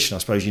that position. I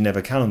suppose you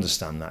never can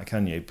understand that,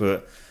 can you?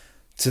 But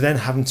to then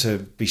having to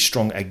be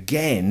strong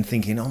again,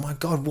 thinking, "Oh my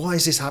God, why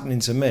is this happening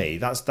to me?"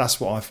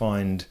 That's what I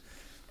find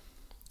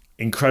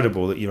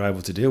incredible, that you're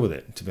able to deal with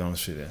it. To be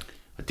honest with you,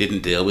 I didn't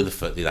deal with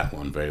that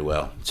one very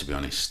well, to be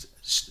honest,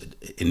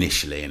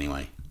 initially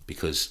anyway,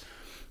 because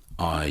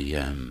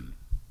I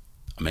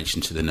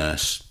mentioned to the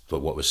nurse. But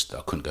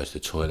I couldn't go to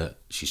the toilet.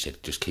 She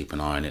said, just keep an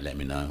eye on it, let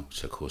me know.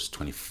 So, of course,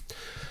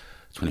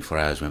 24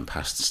 hours went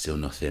past and still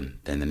nothing.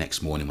 Then the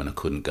next morning when I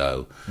couldn't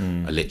go,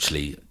 I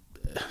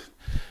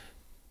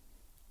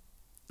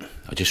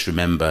just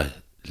remember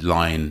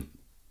lying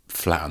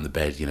flat on the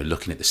bed,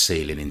 looking at the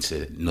ceiling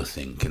into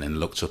nothing, and then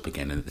looked up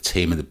again, and at the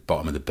team at the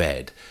bottom of the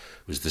bed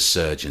was the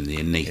surgeon, the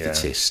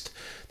anaesthetist. Yeah.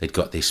 They'd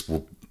got this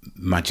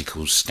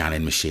magical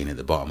scanning machine at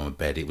the bottom of my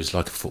bed. It was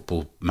like a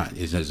football match.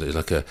 It was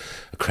like a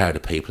crowd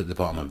of people at the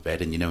bottom of my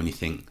bed, and when you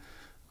think,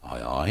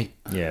 aye,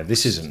 yeah,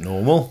 this isn't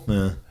normal.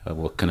 Yeah.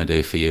 What can I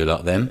do for you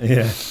lot then?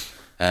 Yeah.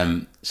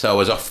 So I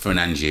was off for an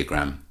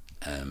angiogram,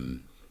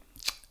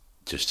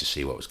 just to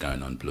see what was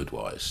going on blood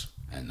wise,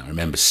 and I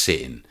remember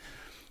sitting,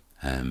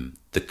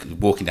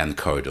 walking down the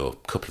corridor, a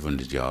couple of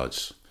 100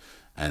 yards,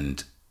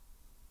 and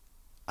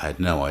I had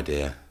no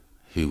idea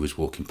who was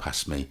walking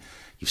past me.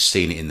 You've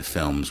seen it in the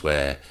films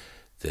where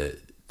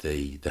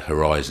the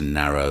horizon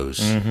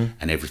narrows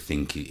and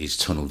everything is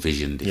tunnel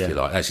visioned, if you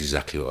like. That's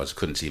exactly what I was. I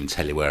couldn't even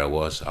tell you where I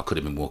was. I could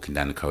have been walking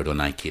down the corridor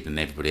naked, and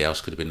everybody else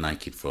could have been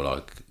naked for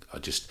I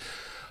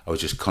was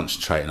just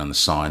concentrating on the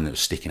sign that was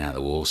sticking out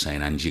the wall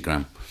saying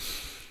angiogram.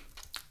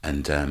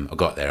 And I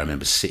got there. I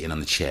remember sitting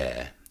on the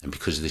chair, and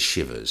because of the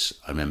shivers,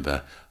 I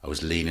remember I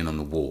was leaning on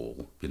the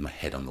wall with my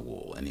head on the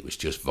wall, and it was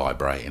just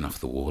vibrating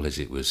off the wall as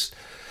it was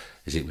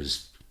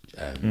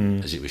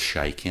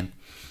shaking.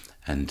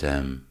 And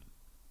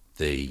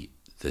the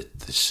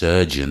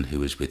surgeon who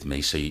was with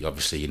me, so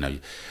obviously I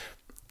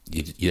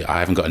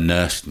haven't got a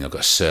nurse, I've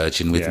got a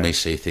surgeon with me,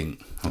 so you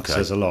think, okay, that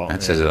says a lot.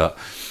 That says a lot.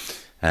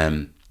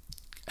 And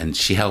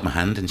she held my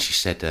hand and she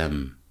said,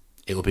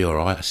 it'll be all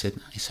right. I said,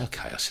 it's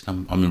okay. I said,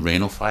 I'm in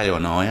renal failure. I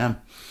know I am.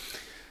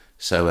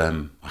 So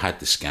I had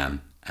the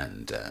scan,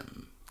 and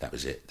that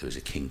was it. There was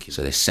a kink.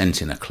 So they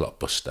sent in a clot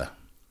buster.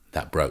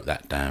 That broke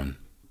that down.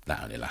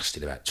 That only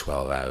lasted about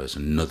 12 hours.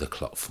 Another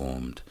clot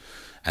formed,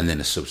 and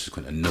then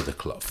another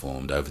clot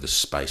formed over the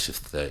space of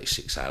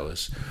 36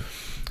 hours.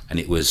 And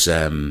it was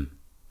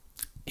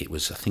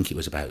I think it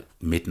was about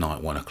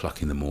midnight, 1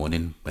 o'clock in the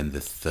morning when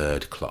the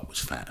third clot was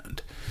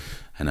found,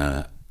 and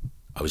I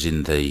was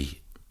in the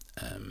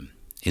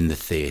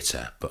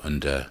theatre, but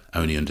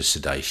only under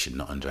sedation,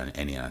 not under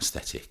any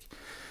anaesthetic.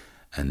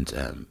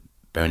 And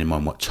bearing in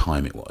mind what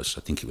time it was,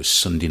 I think it was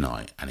Sunday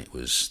night, and it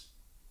was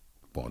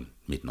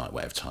midnight,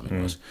 whatever time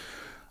it was.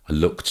 I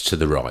looked to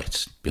the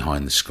right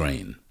behind the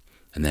screen,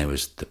 and there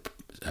was the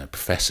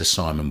Professor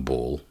Simon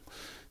Ball,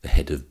 the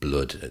head of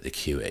blood at the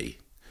QE,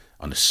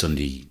 on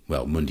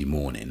a Monday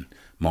morning.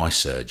 My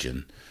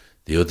surgeon,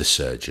 the other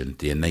surgeon,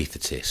 the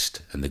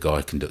anaesthetist, and the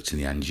guy conducting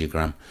the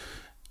angiogram.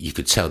 You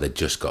could tell they'd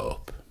just got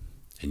up,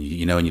 and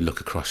you know when you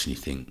look across and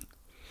you think,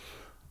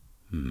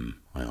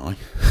 aye.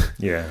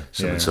 Yeah.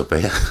 Something's up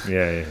here.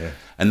 Yeah.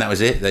 And that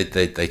was it.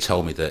 They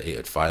told me that it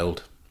had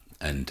failed,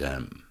 and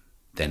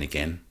then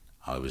again,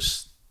 I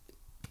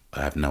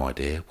have no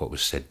idea what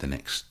was said the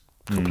next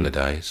couple of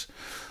days,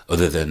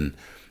 other than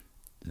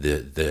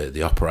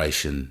the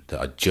operation that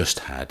I just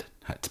had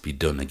to be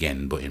done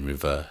again, but in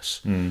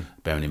reverse.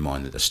 Bearing in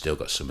mind that I still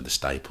got some of the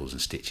staples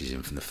and stitches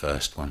in from the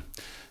first one,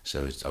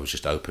 so I was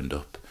just opened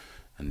up,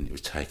 and it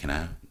was taken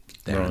out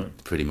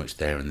pretty much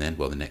there and then.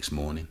 Well, the next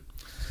morning.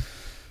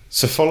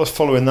 So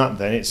following that,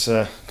 then it's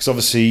because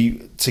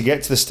obviously to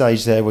get to the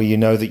stage there where you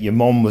know that your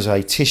mom was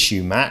a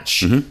tissue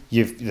match,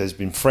 there's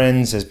been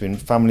friends, there's been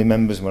family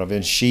members, and whatever,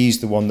 and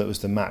she's the one that was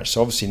the match.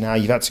 So obviously now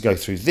you've had to go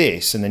through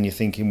this, and then you're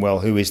thinking,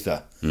 well, who is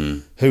there?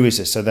 Who is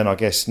this? So then I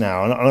guess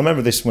now, and I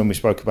remember this when we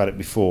spoke about it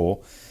before,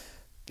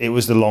 it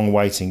was the long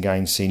waiting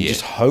game scene,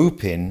 just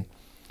hoping,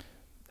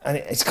 and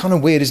it's kind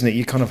of weird, isn't it?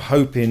 You're kind of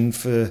hoping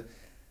for.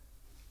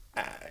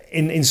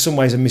 In some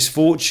ways a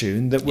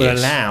misfortune that will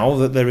allow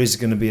that there is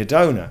going to be a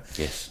donor.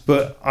 Yes.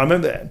 But I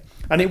remember,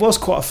 and it was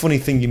quite a funny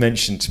thing you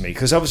mentioned to me,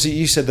 because obviously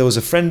you said there was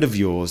a friend of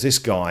yours, this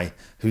guy,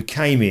 who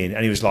came in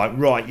and he was like,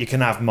 right, you can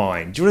have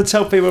mine. Do you want to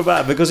tell people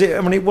about it? Because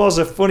it was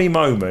a funny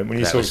moment when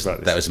you talked about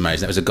this. That was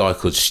amazing. That was a guy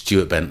called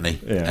Stuart Bentley,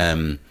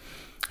 a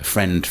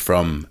friend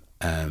from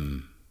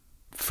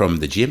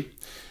the gym,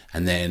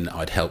 and then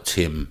I'd helped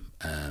him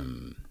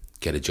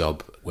get a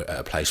job at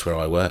a place where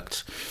I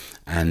worked.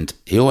 And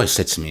he always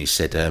said to me, he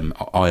said,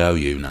 I owe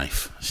you,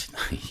 Nath. I said,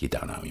 no, you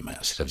don't owe me, mate.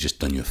 I said, I've just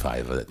done you a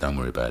favour, don't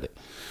worry about it.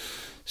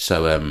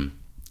 So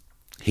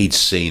he'd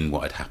seen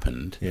what had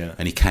happened,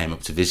 and he came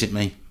up to visit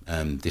me.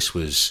 This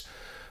was,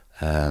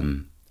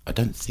 I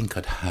don't think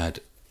I'd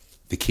had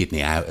the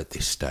kidney out at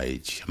this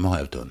stage. I might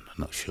have done,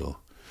 I'm not sure.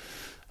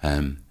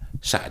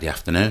 Saturday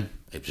afternoon,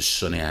 it was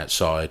sunny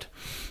outside,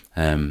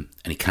 and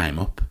he came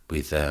up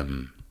with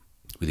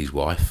his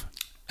wife,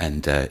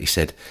 and he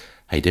said,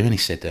 how you doing? He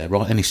said,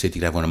 right then. He said,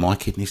 you'd have one of my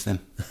kidneys then?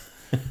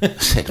 I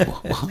said,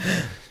 what?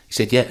 He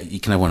said, yeah, you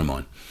can have one of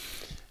mine.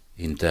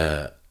 And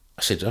I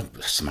said, oh,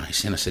 that's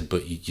amazing. I said,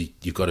 but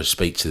you've got to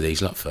speak to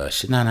these lot first.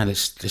 He said, no,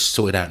 let's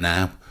sort it out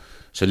now.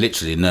 So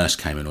literally a nurse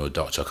came in, or a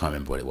doctor, I can't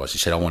remember what it was. He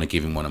said, I want to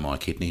give him one of my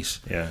kidneys.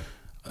 Yeah.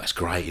 That's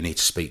great, you need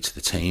to speak to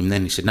the team.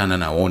 Then he said, no,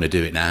 I want to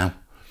do it now.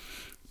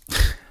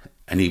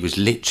 And he was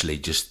literally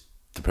just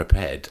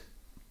prepared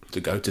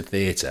to go to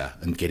theatre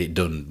and get it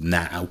done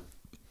now.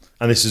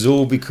 And this is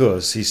all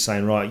because he's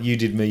saying, right, you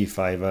did me a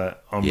favour,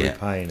 I'm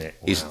repaying it.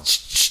 Wow.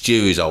 Stu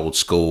is old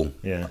school.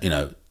 Yeah. You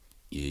know,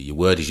 your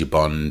word is your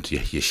bond,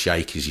 your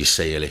shake is your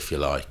seal, if you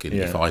like. And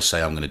if I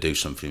say I'm going to do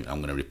something, I'm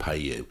going to repay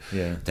you,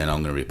 then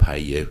I'm going to repay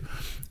you.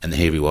 And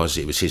here he was,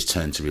 it was his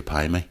turn to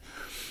repay me.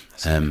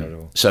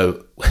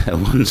 So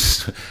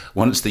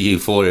once the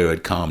euphoria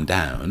had calmed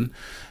down,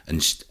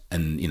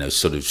 and you know,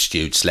 sort of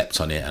Stu slept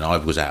on it, and I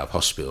was out of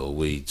hospital,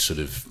 we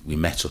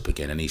met up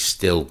again, and he's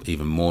still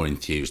even more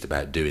enthused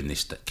about doing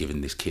this,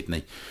 giving this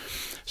kidney.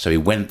 So he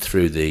went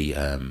through he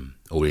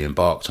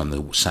embarked on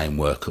the same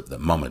workup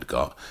that Mum had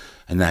got,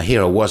 and now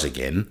here I was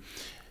again.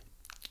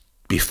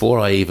 Before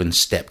I even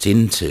stepped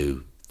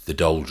into the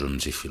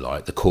doldrums, if you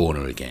like, the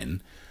corner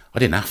again, I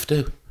didn't have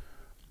to.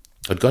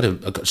 I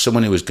got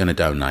someone who was going to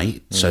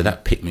donate, so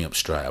that picked me up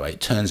straight away.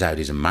 It turns out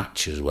he's a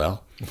match as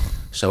well,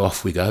 so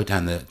off we go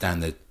down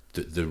the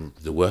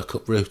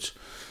workup route.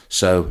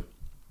 So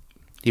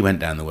he went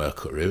down the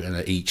workup route, and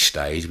at each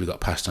stage we got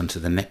passed on to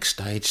the next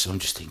stage. So I'm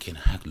just thinking,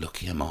 how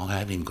lucky am I? I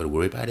haven't even got to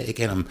worry about it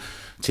again. I'm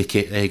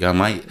ticket, there you go,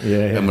 mate.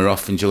 And we're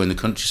off enjoying the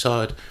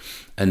countryside,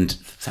 and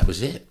that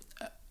was it.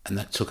 And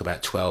that took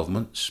about 12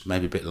 months,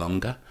 maybe a bit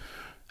longer.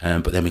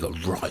 But then we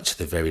got right to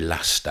the very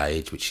last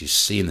stage, which is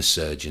seeing the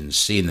surgeons,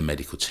 seeing the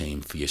medical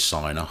team for your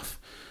sign-off.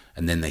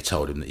 And then they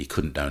told him that he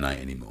couldn't donate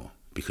anymore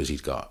because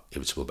he's got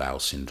irritable bowel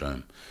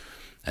syndrome.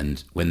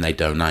 And when they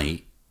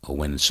donate, or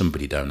when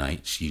somebody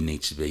donates, you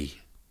need to be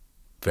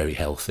very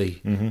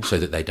healthy so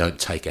that they don't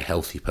take a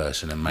healthy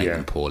person and make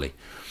them poorly.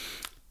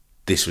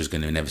 This was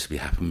going to inevitably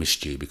happen with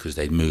Stu because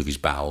they'd move his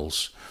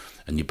bowels.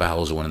 And your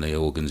bowels are one of the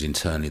organs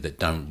internally that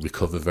don't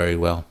recover very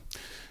well.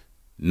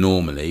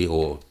 Normally,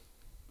 or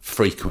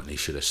frequently,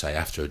 should I say,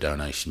 after a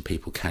donation,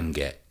 people can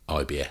get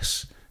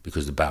IBS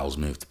because the bowels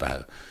moved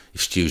about.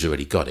 If Stu's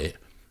already got it,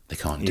 they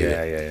can't do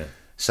it.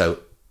 So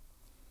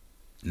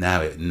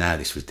now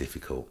this was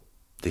difficult.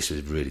 This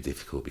was really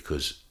difficult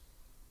because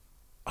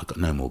I got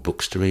no more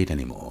books to read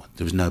anymore.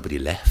 There was nobody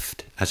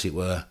left, as it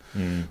were.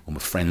 All my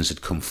friends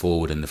had come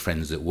forward, and the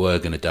friends that were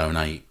going to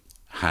donate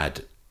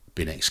had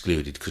been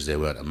excluded because they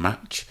weren't a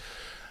match.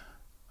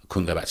 I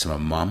couldn't go back to my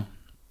mum,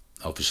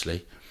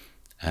 obviously.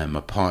 And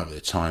my partner at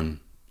the time,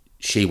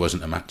 she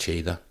wasn't a match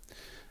either.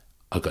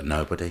 I got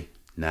nobody.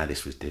 Now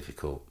this was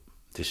difficult.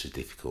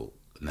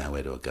 Now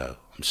where do I go?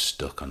 I'm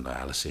stuck on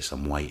dialysis.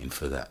 I'm waiting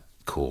for that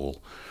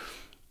call.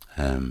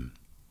 And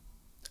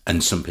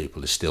some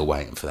people are still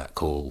waiting for that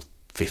call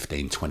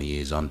 15, 20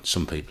 years on.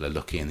 Some people are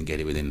lucky and get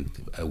it within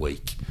a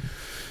week.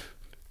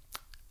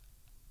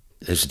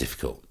 It's a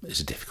difficult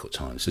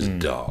time. This is a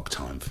dark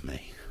time for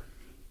me.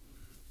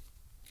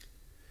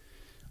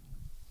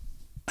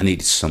 I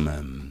needed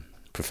some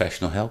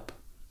professional help.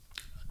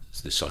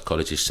 So the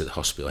psychologist at the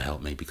hospital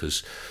helped me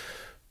because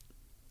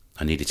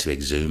I needed to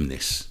exhume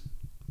this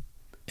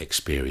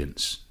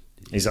experience.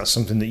 Is that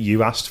something that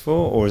you asked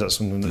for, or is that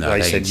something that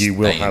they said you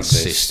will have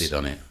this? They insisted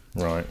on it.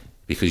 Right.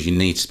 Because you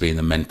need to be in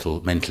the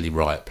mentally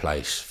right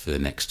place for the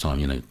next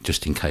time,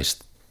 just in case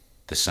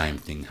the same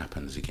thing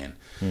happens again.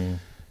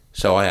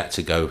 So I had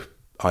to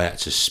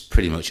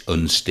pretty much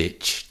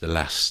unstitch the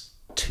last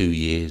 2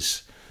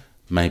 years,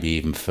 maybe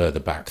even further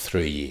back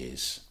 3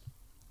 years,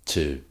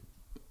 to,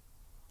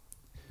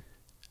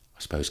 I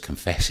suppose,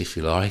 confess, if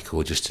you like,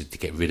 or just to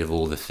get rid of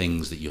all the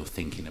things that you're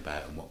thinking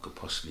about and what could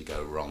possibly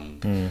go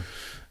wrong.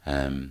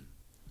 And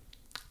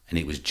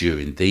it was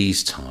during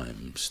these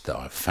times that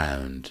I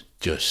found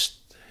just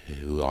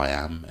who I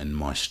am and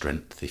my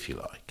strength, if you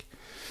like.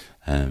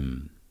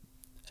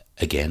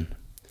 Again,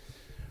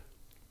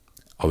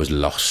 I was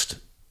lost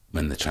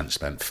when the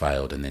transplant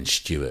failed and then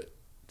Stuart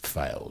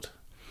failed.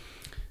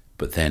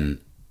 But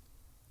then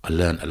I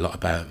learned a lot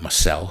about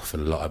myself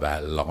and a lot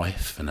about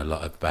life and a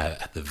lot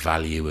about the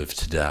value of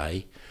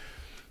today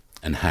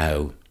and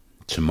how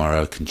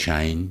tomorrow can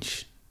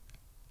change,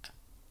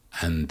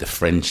 and the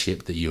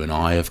friendship that you and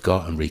I have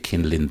got and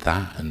rekindling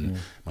that, and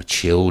my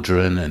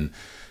children, and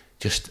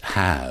just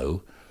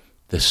how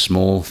the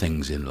small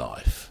things in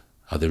life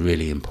are the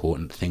really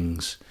important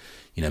things.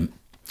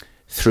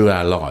 Through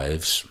our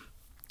lives,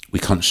 we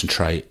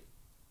concentrate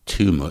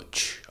too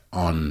much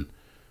on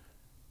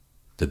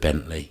the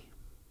Bentley,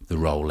 the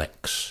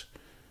Rolex,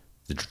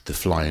 the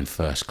flying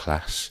first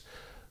class,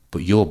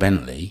 but your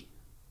Bentley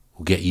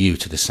will get you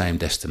to the same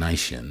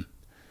destination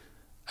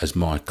as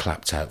my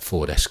clapped out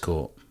Ford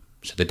Escort.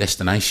 So the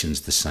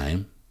destination's the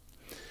same.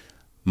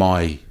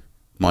 My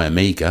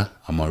Amiga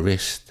on my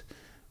wrist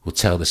will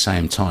tell the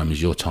same time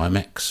as your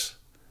Timex.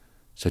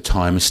 So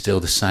time is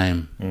still the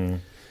same.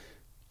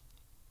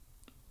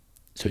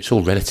 So it's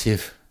all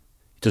relative.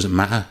 It doesn't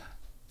matter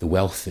the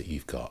wealth that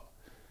you've got.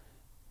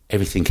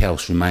 Everything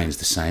else remains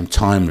the same.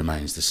 Time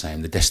remains the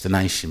same. The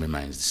destination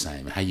remains the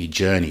same. How you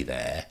journey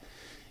there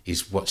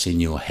is what's in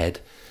your head.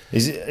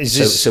 Is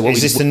this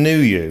the new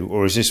you,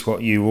 or is this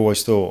what you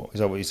always thought? Is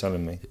that what you're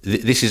telling me?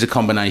 This is a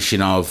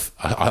combination of,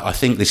 I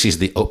think this is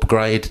the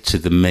upgrade to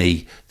the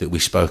me that we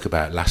spoke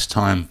about last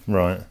time.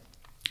 Right.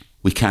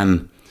 We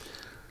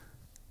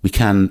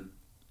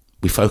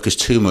focus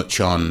too much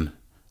on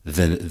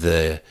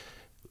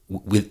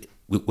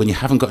when you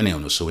haven't got an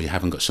illness or when you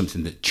haven't got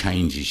something that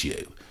changes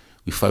you,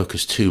 we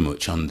focus too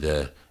much on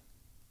the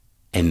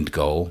end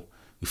goal.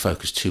 We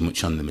focus too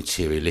much on the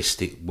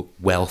materialistic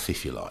wealth,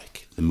 if you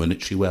like, the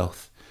monetary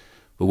wealth.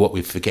 But what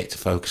we forget to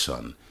focus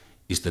on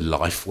is the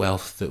life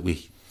wealth that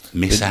we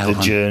miss out on.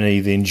 The journey,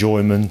 the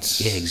enjoyment.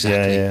 Yeah,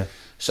 exactly. Yeah.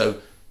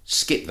 So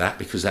skip that,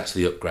 because that's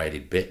the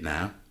upgraded bit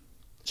now.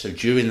 So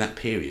during that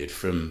period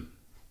from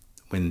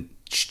when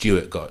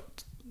Stuart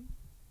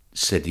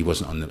said he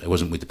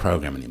wasn't with the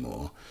programme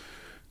anymore,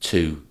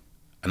 and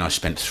I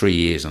spent 3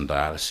 years on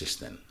dialysis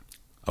then.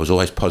 I was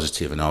always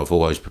positive, and I was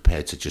always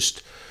prepared to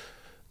just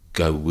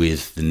go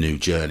with the new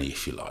journey,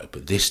 if you like.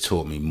 But this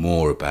taught me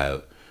more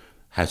about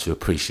how to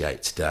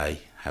appreciate today,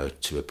 how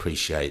to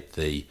appreciate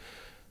the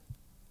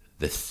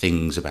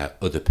things about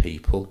other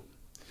people.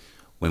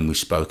 When we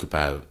spoke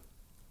about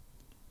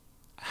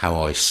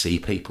how I see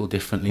people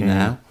differently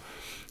now,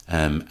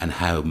 and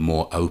how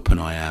more open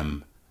I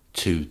am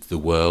to the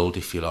world,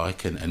 if you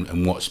like,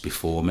 and what's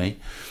before me.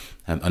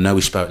 I know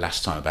we spoke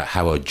last time about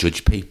how I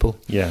judge people.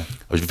 Yeah,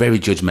 I was very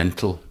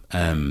judgmental.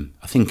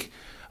 I think,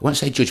 I won't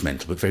say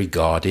judgmental, but very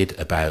guarded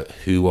about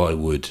who I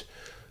would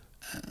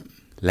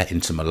let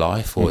into my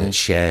life or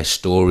share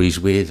stories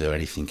with or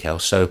anything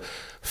else. So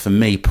for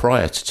me,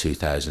 prior to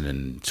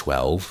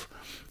 2012,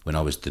 when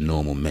I was the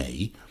normal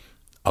me,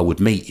 I would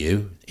meet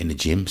you in the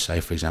gym, say,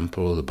 for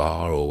example, or the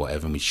bar or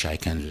whatever, and we'd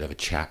shake hands, we'd have a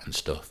chat and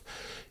stuff.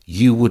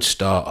 You would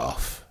start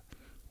off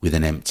with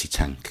an empty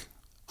tank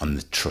on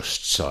the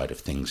trust side of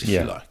things, if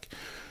you like.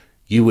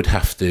 You would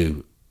have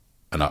to,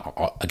 and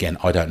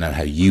I don't know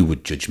how you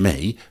would judge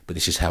me, but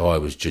this is how I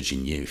was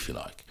judging you, if you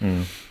like.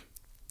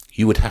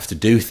 You would have to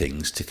do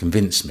things to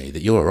convince me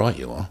that you're all right,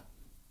 you are.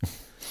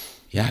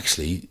 Yeah,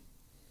 actually,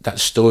 that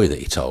story that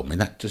you told me,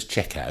 that does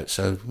check out.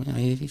 So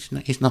he's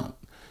not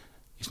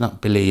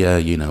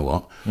Billy, you know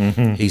what.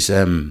 He's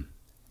and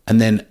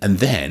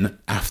then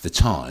after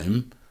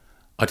time,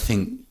 I'd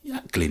think,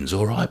 yeah, Glyn's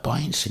all right, but I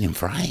ain't seen him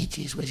for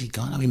ages. Where's he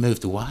gone? Oh, he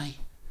moved away.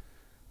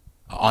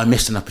 I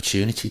missed an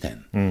opportunity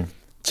then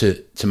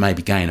to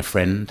maybe gain a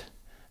friend.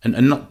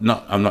 And not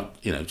I'm not,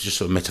 you know, just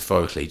sort of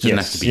metaphorically. It doesn't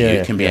have to be you.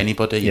 It can be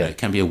anybody. You know, it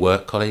can be a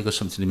work colleague or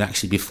something. And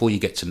actually,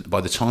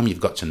 by the time you've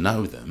got to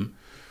know them,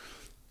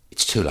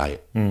 it's too late.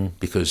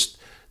 Because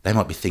they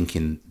might be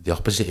thinking the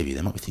opposite of you.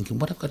 They might be thinking,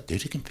 what have I got to do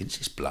to convince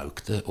this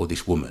bloke or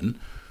this woman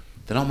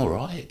that I'm all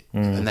right?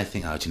 And they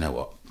think, oh, do you know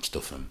what?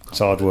 Stuff them. It's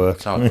hard work.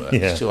 It's hard work.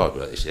 It's too hard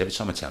work. Every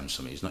time I tell him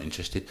something, he's not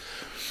interested.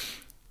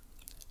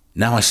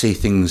 Now I see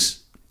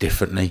things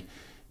differently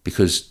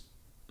because,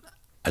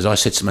 as I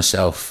said to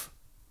myself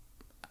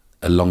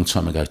a long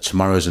time ago,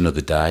 tomorrow's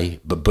another day.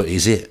 But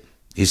is it?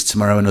 Is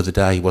tomorrow another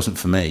day? It wasn't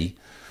for me.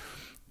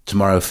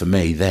 Tomorrow for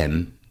me,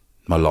 then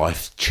my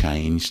life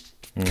changed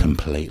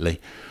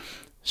completely.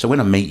 So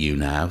when I meet you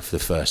now for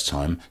the first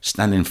time,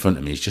 standing in front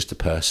of me is just a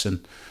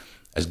person.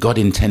 As God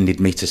intended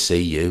me to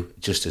see you,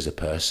 just as a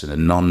person, a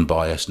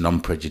non-biased,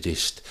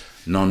 non-prejudiced,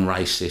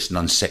 non-racist,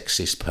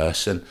 non-sexist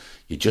person.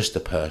 You're just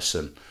a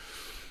person.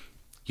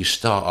 You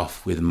start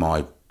off with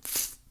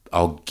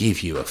I'll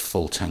give you a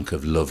full tank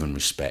of love and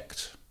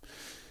respect.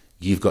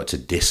 You've got to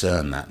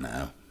discern that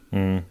now.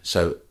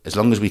 So as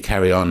long as we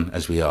carry on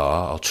as we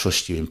are, I'll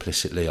trust you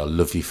implicitly, I'll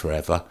love you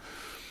forever.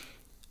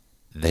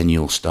 Then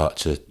you'll start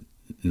to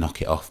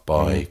knock it off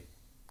by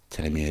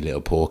telling me a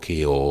little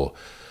porky, or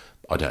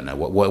I don't know,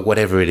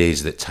 whatever it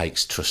is that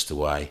takes trust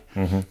away.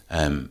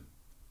 And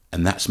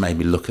that's made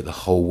me look at the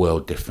whole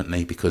world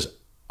differently, because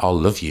I'll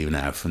love you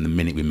now from the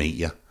minute we meet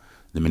you,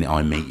 the minute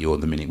I meet you, or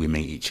the minute we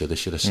meet each other,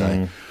 should I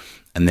say.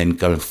 And then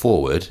going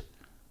forward,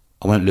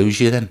 I won't lose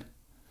you then.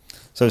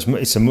 So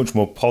it's a much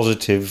more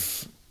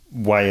positive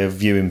way of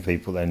viewing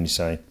people then, you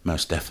say?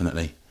 Most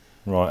definitely.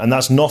 Right, and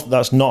that's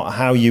not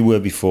how you were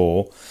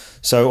before.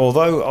 So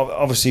although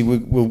obviously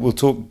we'll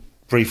talk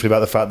briefly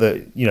about the fact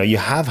that, you know, you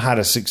have had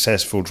a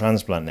successful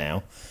transplant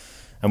now,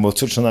 and we'll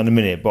touch on that in a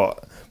minute,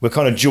 but we're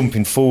kind of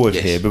jumping forward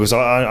here, because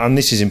and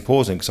this is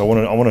important, because I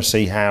want to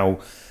see how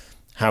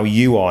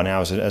you are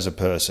now as a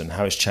person,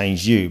 how it's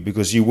changed you,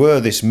 because you were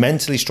this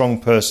mentally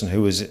strong person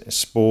who was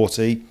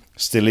sporty,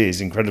 still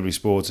is incredibly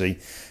sporty,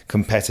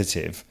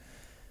 competitive.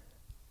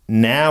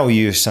 Now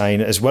you're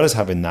saying, as well as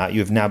having that,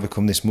 you've now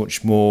become this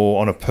much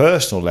more, on a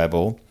personal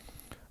level,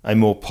 a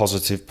more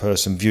positive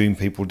person, viewing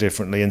people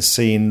differently and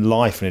seeing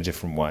life in a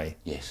different way.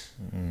 Yes.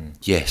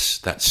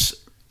 Yes,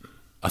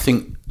 I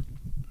think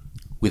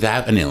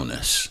without an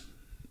illness,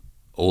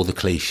 all the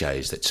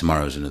cliches that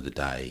tomorrow's another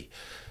day,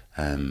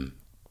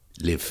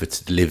 live for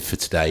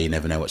today, you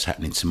never know what's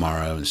happening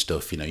tomorrow and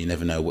stuff, you know, you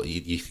never know what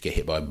you could get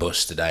hit by a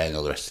bus today and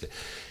all the rest of it.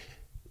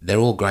 They're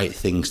all great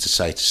things to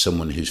say to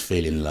someone who's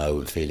feeling low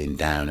and feeling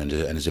down, and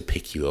as a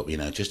pick you up, you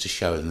know, just to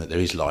show them that there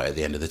is light at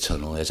the end of the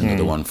tunnel, there's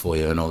another one for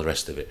you and all the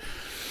rest of it.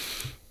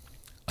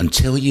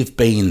 Until you've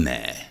been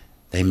there,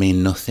 they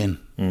mean nothing.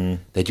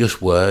 They're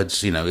just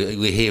words, you know.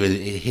 We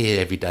hear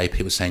every day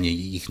people saying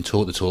you can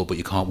talk the talk, but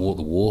you can't walk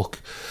the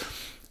walk.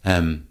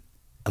 And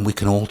we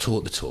can all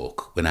talk the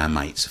talk when our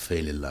mates are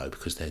feeling low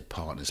because their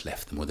partner's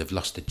left them, or they've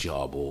lost a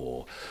job,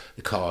 or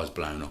the car's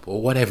blown up,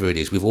 or whatever it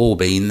is. We've all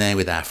been there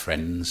with our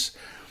friends.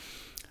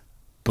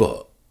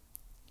 But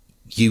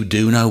you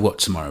do know what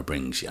tomorrow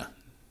brings you.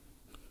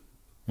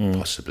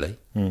 Possibly.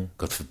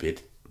 God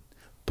forbid.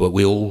 But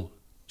we all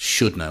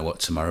should know what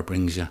tomorrow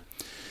brings you.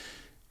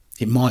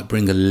 It might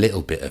bring a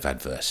little bit of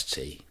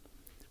adversity,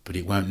 but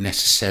it won't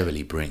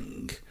necessarily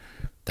bring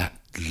that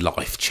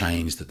life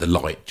change that the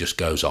light just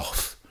goes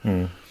off.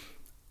 And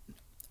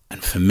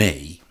for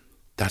me,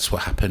 that's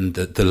what happened,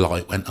 that the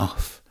light went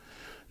off.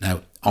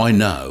 Now, I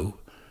know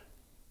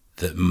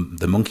that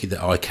the monkey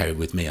that I carry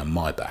with me on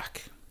my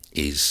back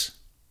is,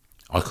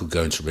 I could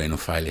go into renal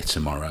failure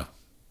tomorrow.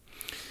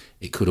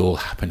 It could all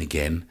happen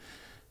again.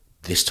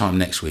 This time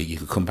next week, you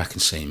could come back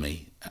and see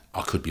me.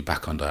 I could be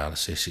back on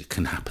dialysis. It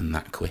can happen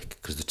that quick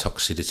because the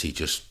toxicity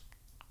just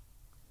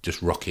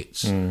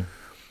rockets.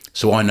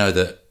 So I know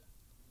that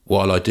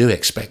while I do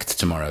expect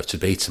tomorrow to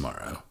be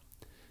tomorrow,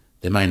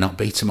 there may not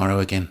be tomorrow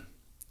again.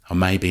 I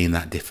may be in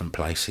that different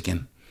place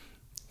again.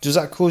 Does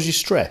that cause you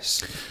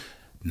stress?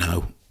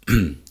 No,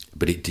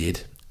 but it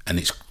did. And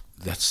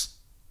that's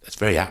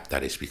very apt,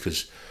 that is,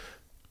 because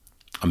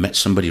I met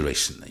somebody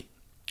recently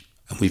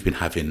and we've been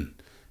having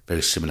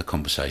very similar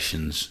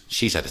conversations.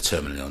 She's had a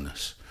terminal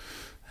illness,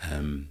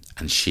 and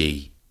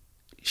she's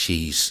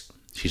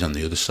on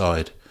the other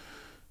side.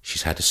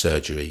 She's had a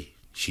surgery.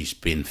 She's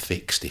been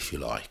fixed, if you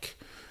like,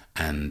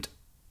 and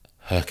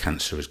her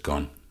cancer is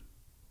gone.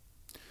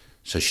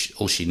 So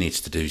all she needs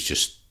to do is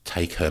just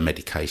take her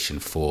medication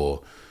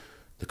for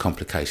the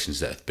complications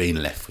that have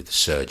been left with the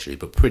surgery,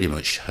 but pretty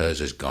much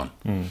hers is gone,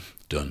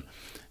 done.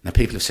 Now,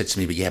 people have said to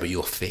me, but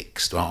you're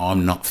fixed. Well,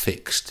 I'm not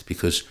fixed,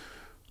 because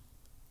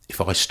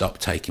if I stop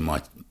taking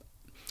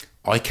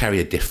I carry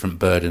a different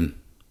burden.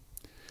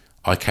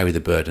 I carry the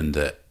burden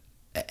that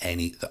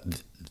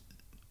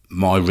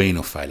my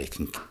renal failure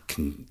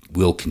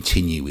will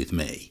continue with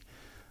me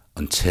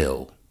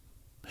until,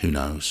 who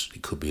knows,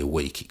 it could be a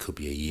week, it could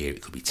be a year,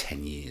 it could be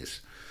 10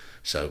 years.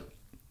 So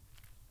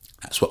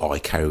that's what I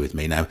carry with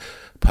me. Now,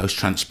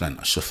 post-transplant,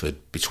 I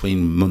suffered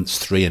between months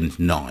 3 and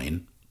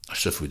 9, I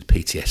suffered with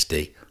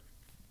PTSD.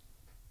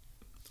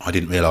 I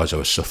didn't realise I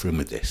was suffering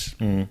with this.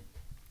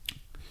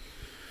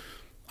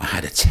 I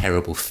had a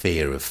terrible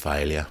fear of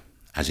failure,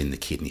 as in the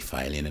kidney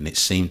failing, and it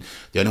seemed,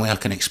 the only way I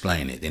can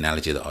explain it, the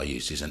analogy that I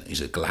used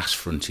is a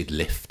glass-fronted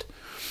lift.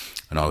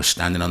 And I was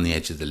standing on the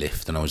edge of the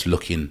lift and I was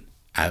looking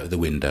out of the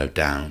window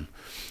down.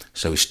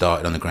 So we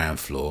started on the ground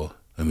floor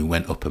and we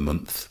went up a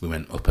month, we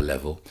went up a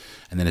level.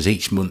 And then as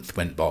each month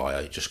went by,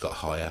 it just got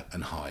higher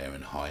and higher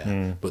and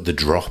higher. But the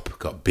drop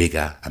got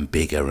bigger and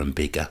bigger and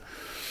bigger.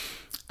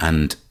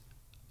 And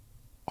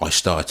I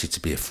started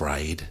to be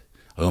afraid.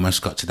 I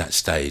almost got to that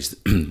stage.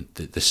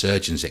 The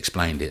surgeons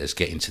explained it as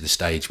getting to the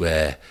stage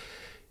where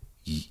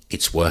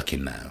it's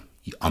working now.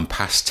 I'm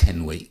past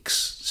 10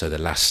 weeks, so the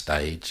last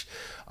stage.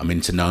 I'm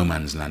into no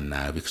man's land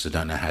now because I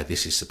don't know how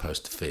this is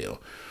supposed to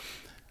feel.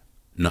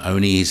 Not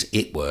only is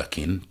it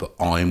working, but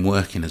I'm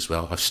working as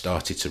well. I've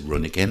started to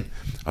run again.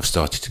 I've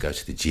started to go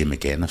to the gym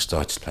again. I've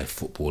started to play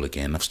football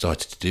again. I've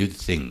started to do the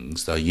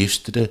things that I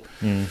used to do.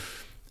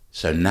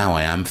 So now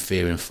I am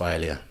fearing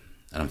failure.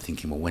 And I'm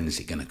thinking, well, when is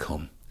it going to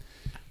come?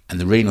 And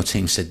the renal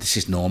team said, this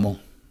is normal.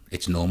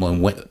 It's normal.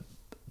 And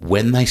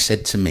when they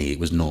said to me it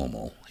was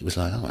normal, it was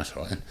like, oh, that's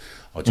right.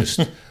 I'll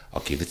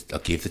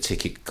give the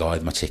ticket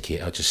guide my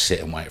ticket. I'll just sit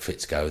and wait for it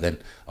to go. Then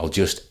I'll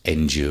just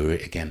endure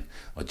it again.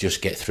 I'll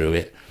just get through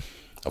it.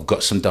 I've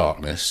got some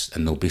darkness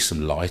and there'll be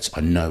some light.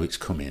 I know it's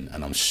coming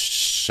and I'm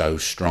so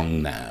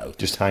strong now.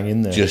 Just hang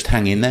in there. Just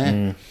hang in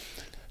there.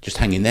 Just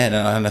hang in there.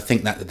 And I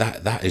think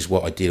that is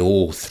what I did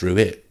all through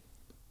it.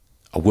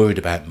 I worried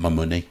about my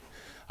money.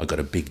 I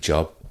got a big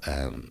job.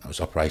 I was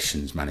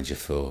operations manager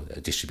for a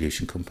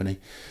distribution company.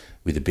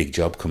 With a big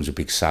job comes a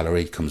big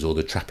salary, comes all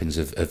the trappings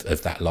of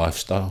that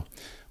lifestyle.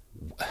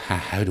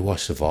 How do I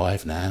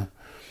survive now?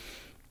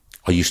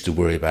 I used to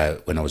worry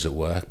about when I was at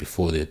work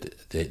before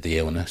the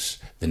illness,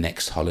 the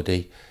next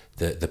holiday,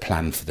 the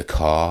plan for the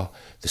car,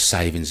 the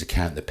savings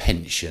account, the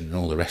pension and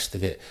all the rest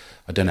of it.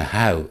 I don't know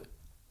how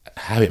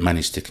it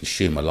managed to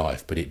consume my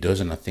life, but it does,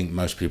 and I think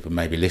most people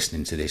maybe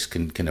listening to this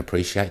can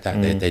appreciate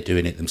that. They're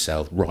doing it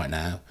themselves right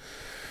now.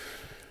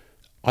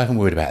 I haven't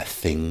worried about a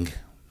thing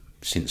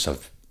since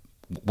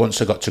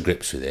once I got to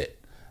grips with it.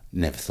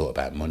 Never thought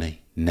about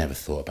money, never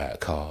thought about a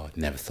car,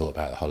 never thought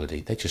about a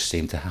holiday. They just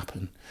seem to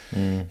happen.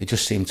 They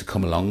just seem to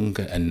come along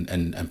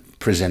and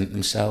present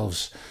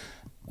themselves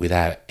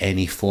without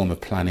any form of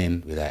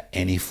planning, without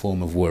any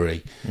form of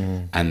worry.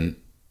 And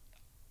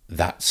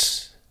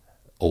that's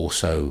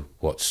also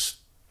what's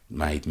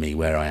made me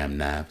where I am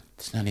now.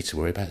 There's no need to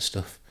worry about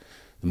stuff.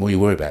 The more you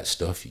worry about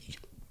stuff,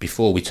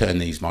 before we turn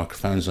these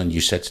microphones on, do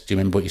you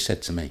remember what you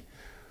said to me?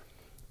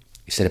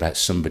 You said about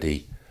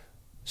somebody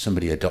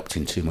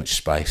adopting too much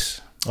space.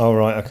 Oh,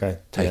 right, okay.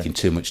 Taking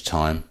too much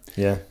time.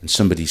 Yeah. And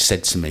somebody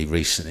said to me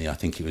recently, I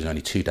think it was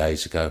only 2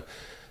 days ago,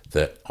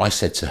 that I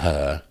said to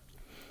her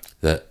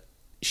that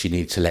she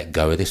needed to let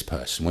go of this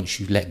person. Once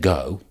you let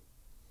go,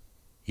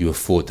 you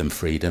afford them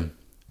freedom.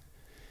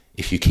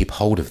 If you keep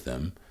hold of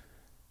them,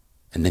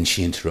 and then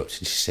she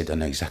interrupted and she said, I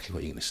know exactly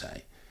what you're going to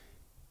say.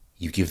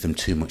 You give them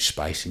too much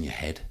space in your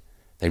head.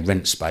 They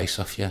rent space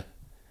off you.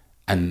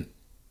 And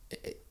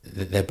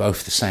they're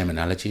both the same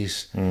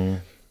analogies.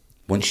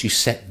 Once you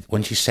set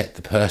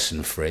the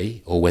person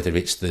free, or whether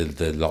it's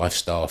the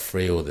lifestyle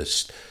free or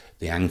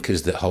the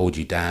anchors that hold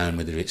you down,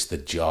 whether it's the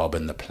job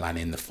and the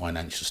planning, the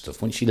financial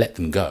stuff, once you let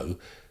them go,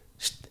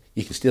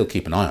 you can still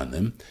keep an eye on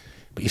them,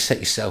 but you set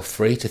yourself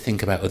free to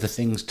think about other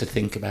things, to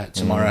think about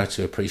tomorrow,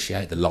 to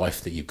appreciate the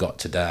life that you've got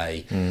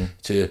today,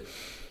 to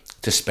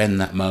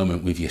spend that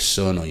moment with your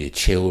son or your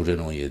children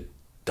or your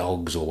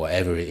dogs or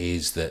whatever it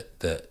is that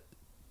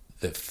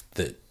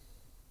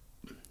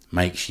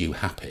makes you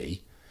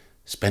happy.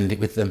 Spend it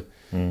with them,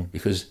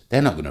 because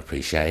they're not going to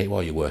appreciate it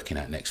while you're working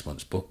out next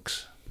month's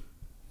books.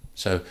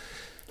 So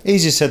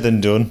easier said than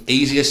done.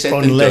 Easier said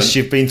than done. Unless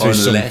you've been through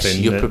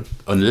something.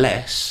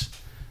 Unless,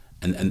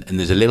 and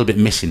there's a little bit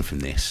missing from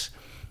this.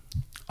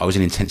 I was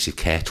in intensive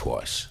care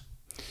twice.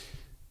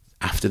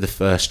 After the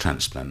first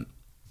transplant,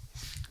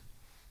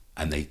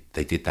 and they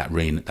did that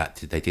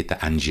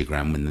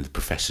angiogram when the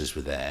professors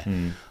were there.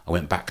 I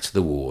went back to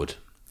the ward,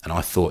 and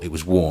I thought it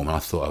was warm, and I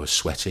thought I was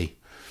sweaty.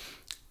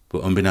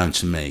 But unbeknown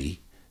to me,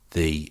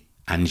 the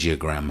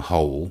angiogram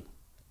hole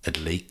had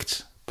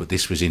leaked, but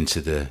this was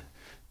into the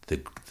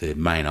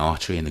main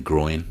artery in the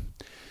groin.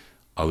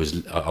 I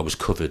was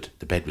covered.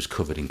 The bed was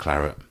covered in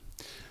claret.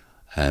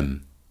 I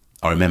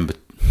remember.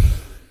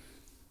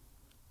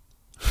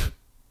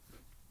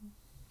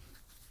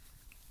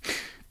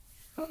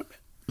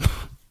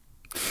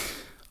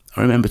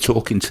 I remember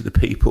talking to the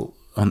people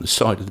on the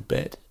side of the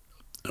bed.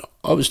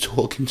 I was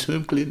talking to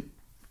them, Clint,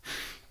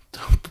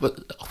 but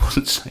I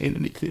wasn't saying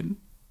anything.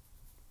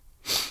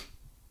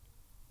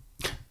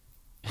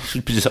 It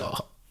was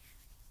bizarre.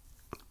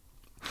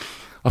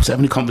 I was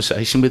having a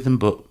conversation with them,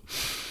 but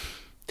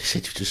they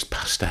said you just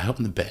passed out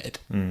on the bed.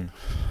 And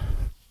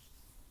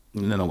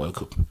then I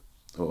woke up.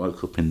 I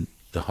woke up in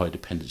the high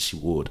dependency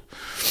ward.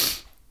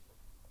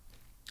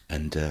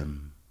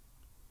 And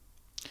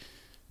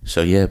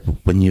so yeah, but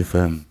when you've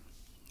had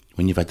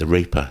the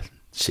Reaper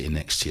sitting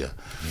next to you,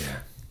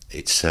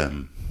 it's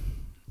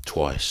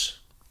twice,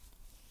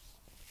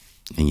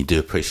 and you do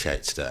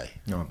appreciate today.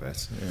 No, I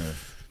bet.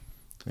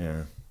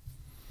 Yeah.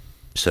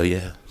 So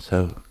yeah,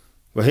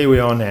 Well, here we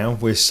are now.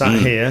 We're sat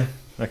here.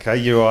 Okay,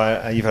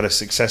 you've had a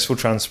successful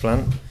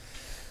transplant.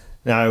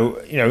 Now,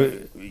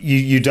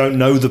 you don't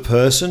know the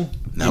person.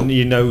 No.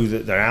 You know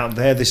that they're out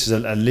there. This is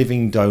a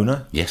living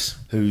donor. yes,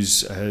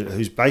 Who's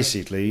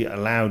basically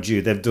allowed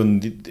you. They've done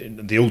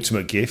the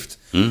ultimate gift.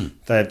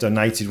 They've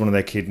donated one of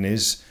their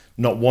kidneys,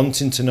 not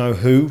wanting to know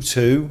who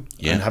to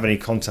and have any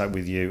contact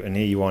with you. And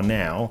here you are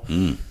now.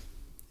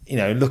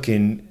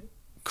 Looking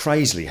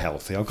crazily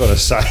healthy. I've got to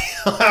say,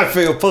 I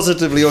feel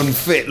positively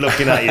unfit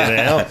looking at you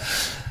now.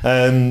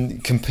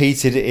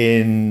 Competed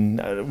in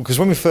because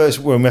when we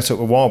met up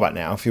a while back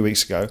now, a few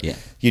weeks ago. Yeah.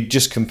 You'd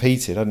just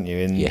competed, hadn't you?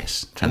 In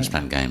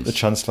transplant games. the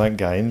transplant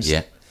games.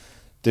 Yeah.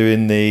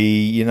 Doing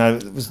you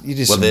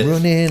did some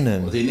running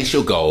and. Well, the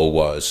initial goal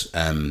was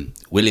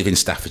we live in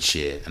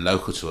Staffordshire, and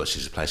local to us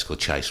is a place called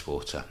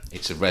Chasewater.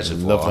 It's a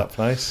reservoir. Love that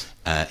place.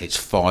 It's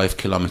 5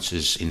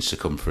 kilometres in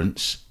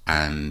circumference,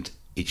 and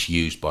it's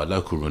used by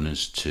local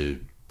runners to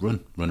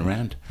run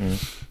around.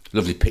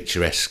 Lovely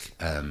picturesque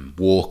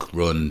walk,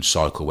 run,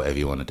 cycle, whatever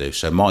you want to do.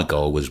 So my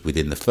goal was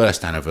within the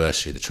first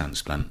anniversary of the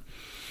transplant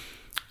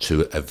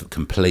to have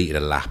completed a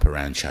lap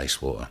around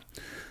Chasewater.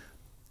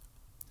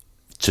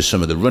 To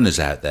some of the runners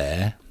out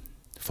there,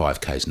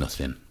 5K is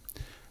nothing.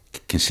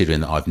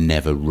 Considering that I've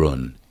never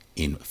run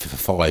for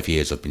 5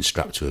 years, I've been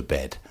strapped to a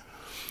bed.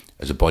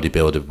 As a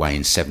bodybuilder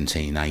weighing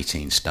 17,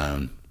 18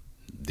 stone,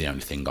 the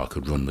only thing I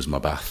could run was my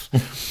bath.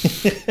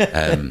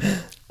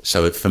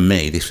 So for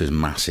me, this was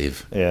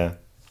massive. Yeah.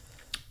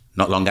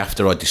 Not long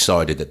after I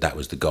decided that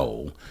was the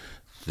goal,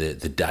 the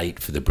date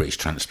for the British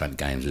Transplant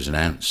Games was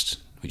announced,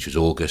 which was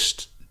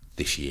August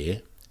this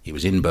year. It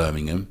was in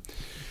Birmingham.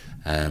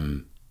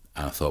 And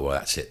I thought, well,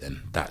 that's it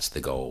then. That's the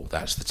goal.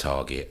 That's the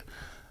target.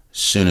 As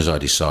soon as I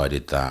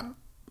decided that,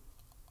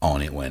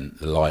 on it went.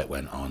 The light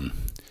went on.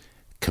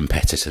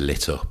 Competitor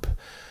lit up.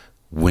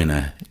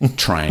 Winner,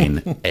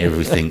 train,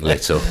 everything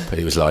lit up.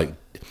 It was like,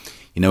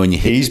 when you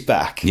hit... He's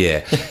back.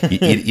 Yeah.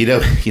 you know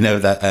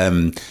that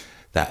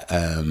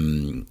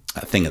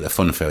thing at the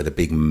fun fair with the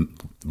big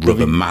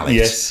rubber mallet.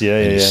 Yes, yeah,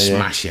 and yeah. You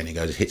smash it and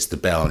it hits the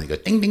bell and it goes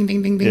ding, ding,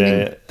 ding, ding, ding, ding.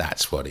 Yeah.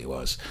 That's what it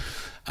was.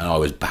 And I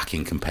was back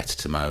in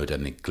competitor mode,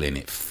 and Glyn,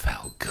 it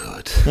felt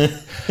good.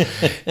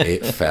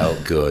 It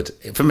felt good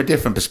from a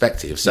different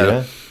perspective.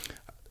 So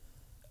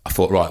I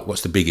thought, right,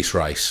 what's the biggest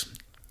race?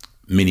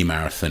 Mini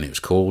marathon, it was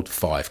called,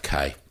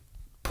 5K.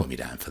 Put me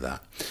down for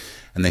that.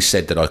 And they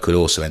said that I could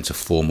also enter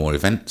 4 more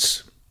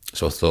events.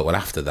 So I thought, well,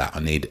 after that,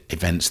 I need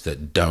events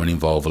that don't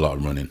involve a lot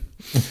of running.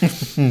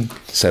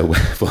 So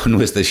one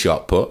was the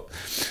shot put.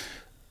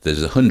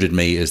 There's 100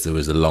 metres, there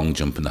was the long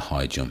jump and the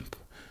high jump.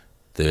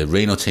 The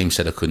renal team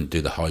said I couldn't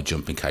do the high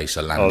jump in case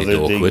I landed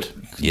awkward.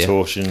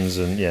 Contortions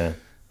and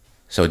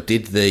So I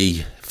did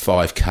the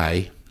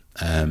 5K.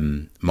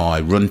 My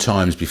run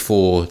times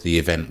before the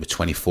event were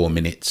 24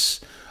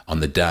 minutes. On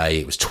the day,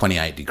 it was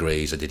 28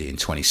 degrees. I did it in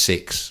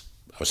 26.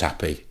 I was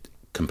happy,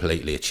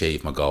 completely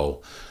achieved my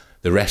goal.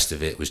 The rest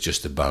of it was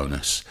just a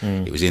bonus.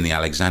 It was in the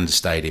Alexander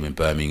Stadium in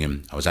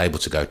Birmingham. I was able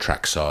to go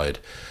trackside,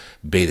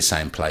 be the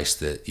same place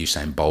that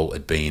Usain Bolt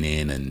had been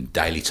in, and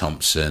Daley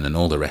Thompson and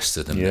all the rest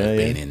of them that had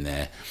been in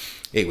there.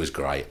 It was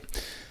great.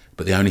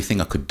 But the only thing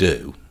I could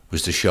do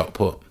was the shot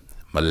put.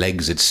 My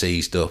legs had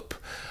seized up.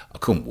 I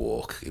couldn't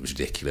walk. It was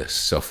ridiculous.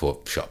 So I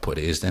thought, shot put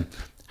it is then.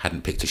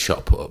 Hadn't picked a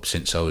shot put up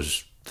since I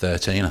was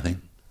 13, I think.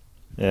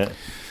 Yeah.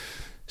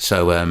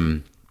 So I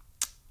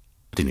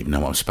didn't even know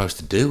what I was supposed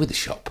to do with the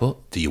shot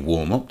put. Do you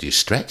warm up? Do you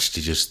stretch? Do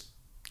you just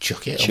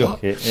chuck it?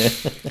 Chuck it, yeah.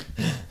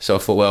 So I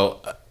thought,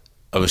 well,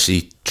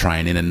 obviously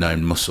training and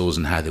knowing muscles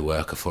and how they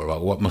work, I thought,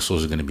 well, what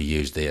muscles are going to be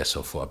used there?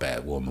 So I thought I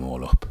better warm them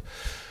all up.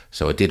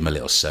 So I did my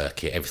little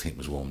circuit. Everything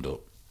was warmed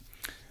up.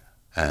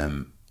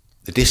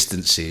 The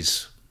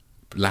distances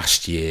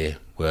last year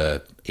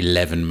were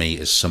 11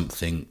 metres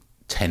something,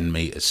 10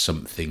 metres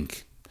something,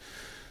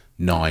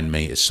 9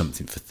 metres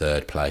something for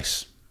third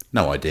place.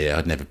 No idea.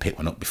 I'd never picked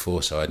one up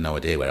before, so I had no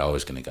idea where I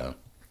was going to go.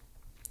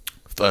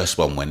 First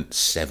one went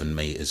 7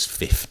 metres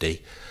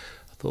 50.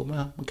 I thought,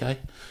 well, okay.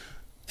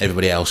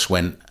 Everybody else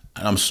went,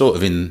 and I'm sort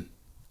of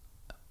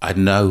I had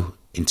no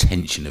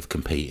intention of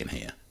competing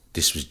here.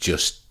 This was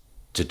just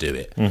to do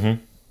it.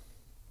 Mm-hmm.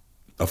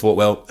 I thought,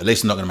 well, at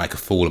least I'm not going to make a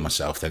fool of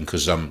myself then,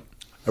 because I'm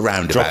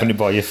around dropping it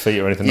by your feet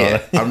or anything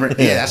like that.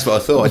 Yeah, that's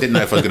what I thought. I didn't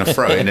know if I was going to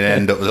throw it and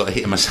end up like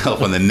hitting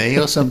myself on the knee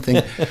or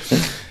something.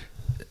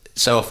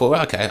 So I thought,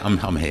 well, okay,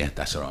 I'm here.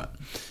 That's all right.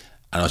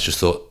 And I just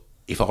thought,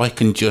 if I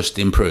can just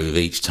improve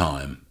each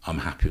time, I'm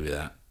happy with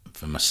that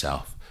for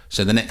myself.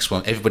 So the next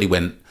one, everybody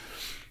went,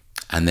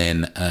 and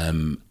then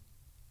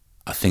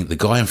I think the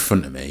guy in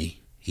front of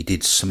me, he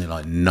did something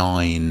like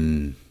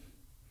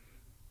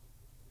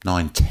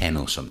 9:10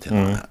 or something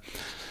like that.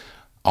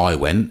 I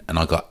went and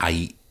I got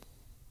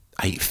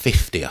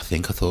 8:50. I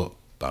think. I thought,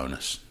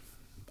 bonus.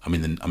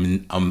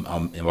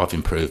 I've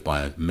improved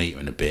by a metre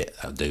and a bit.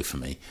 That'll do for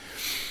me.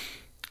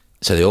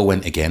 So they all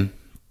went again.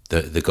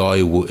 The guy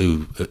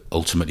who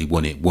ultimately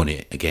won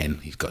it again.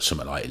 He's got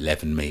something like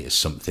 11 metres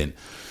something.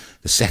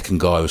 The second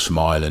guy was from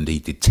Ireland. He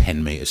did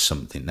 10 metres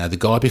something. Now, the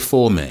guy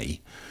before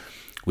me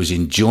was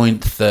in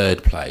joint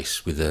third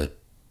place with a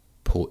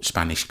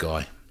Spanish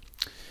guy.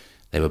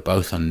 They were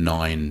both on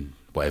 9,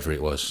 whatever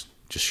it was,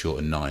 just short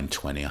of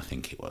 9:20, I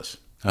think it was.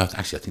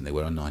 Actually, I think they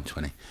were on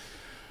 9:20.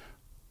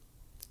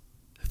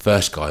 The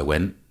first guy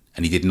went,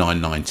 and he did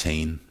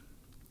 9:19.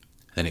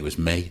 Then it was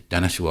me.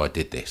 Don't ask me why I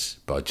did this,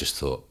 but I just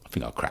thought, I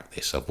think I'll crack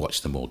this. I've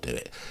watched them all do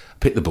it. I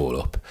picked the ball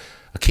up,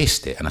 I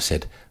kissed it, and I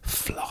said,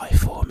 "Fly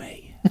for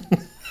me."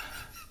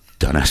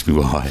 Don't ask me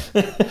why.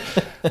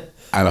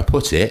 And I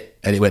put it,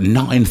 and it went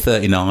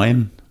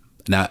 9:39.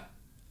 Now,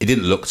 it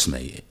didn't look to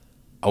me.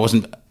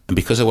 And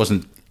because I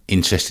wasn't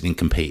interested in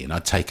competing,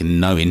 I'd taken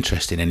no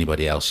interest in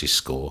anybody else's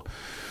score.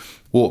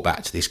 Walked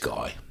back to this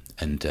guy,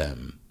 and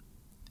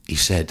he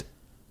said,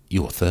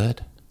 "You're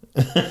third."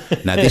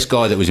 Now, this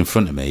guy that was in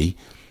front of me,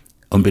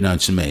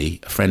 unbeknownst to me,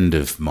 a friend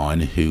of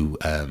mine who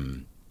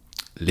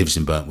lives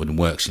in Burntwood and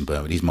works in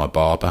Burntwood, he's my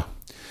barber.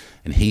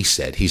 And he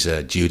said, he's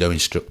a judo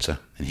instructor,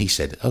 and he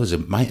said, there's a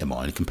mate of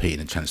mine who competed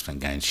in transplant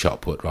games, shot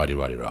put,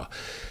 rah.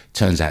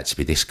 Turns out to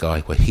be this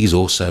guy, well, he's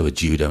also a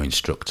judo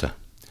instructor.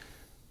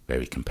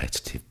 Very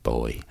competitive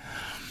boy.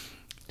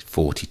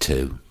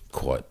 42,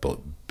 quite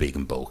big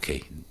and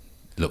bulky.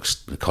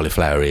 Looks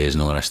cauliflower ears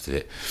and all the rest of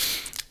it.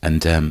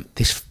 And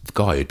this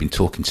guy who'd been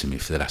talking to me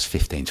for the last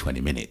 15,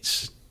 20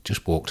 minutes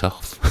just walked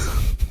off.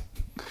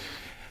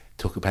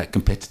 Talk about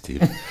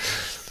competitive.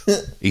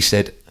 He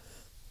said,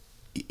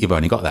 "You've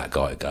only got that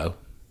guy to go."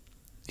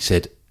 He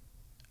said,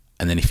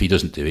 "And then if he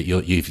doesn't do it,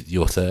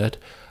 you're third."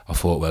 I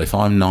thought, well, if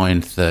I'm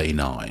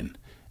 9:39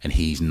 and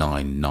he's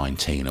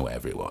 9:19 or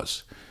whatever it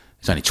was,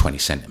 it's only 20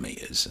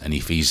 centimetres. And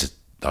if he's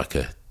like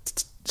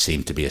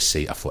seemed to be a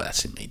C, I thought,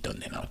 that's me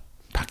done, you know.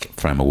 Pack it,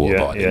 throw him a water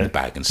bottle in the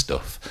bag and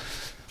stuff.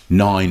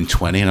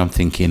 9:20, and I'm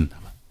thinking,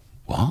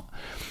 what?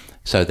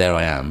 So there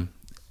I am,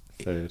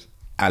 third.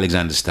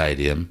 Alexander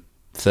Stadium,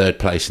 third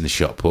place in the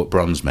shot put,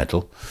 bronze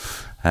medal.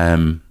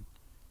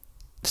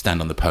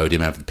 Stand on the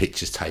podium, have the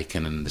pictures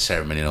taken and the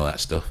ceremony and all that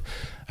stuff.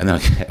 And then I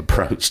get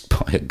approached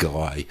by a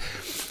guy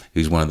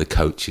who's one of the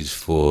coaches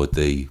for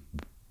the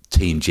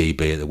Team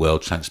GB at the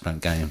World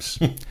Transplant Games.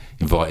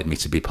 Invited me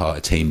to be part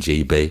of Team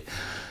GB.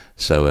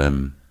 So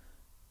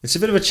it's a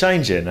bit of a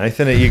change here,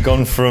 Nathan. You've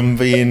gone from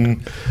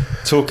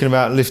talking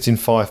about lifting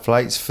 5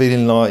 plates,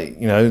 feeling like,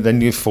 then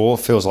you 4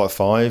 feels like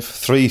 5,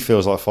 3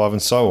 feels like 5,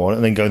 and so on,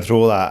 and then going through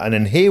all that. And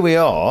then here we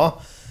are,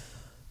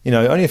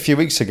 only a few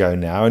weeks ago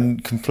now,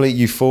 and complete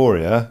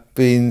euphoria,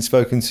 being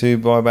spoken to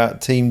by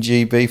about Team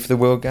GB for the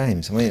World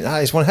Games. I mean,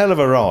 that is one hell of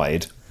a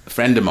ride. A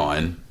friend of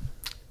mine,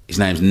 his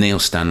name's Neil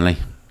Stanley,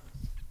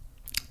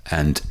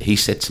 and he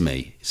said to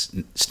me,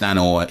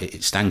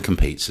 Stan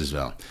competes as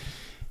well.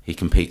 He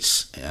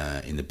competes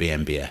in the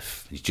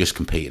BMBF. He's just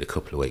competed a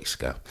couple of weeks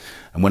ago.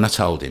 And when I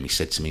told him, he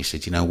said to me,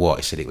 you know what?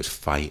 He said, it was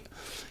fate.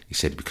 He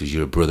said, because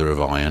you're a brother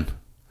of iron.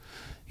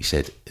 He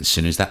said, as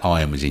soon as that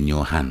iron was in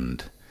your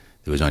hand,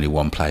 there was only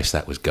one place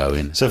that was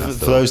going. So for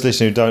those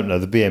listeners who don't know,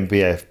 the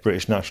BMBF,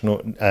 British Natural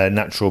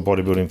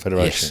Bodybuilding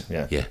Federation.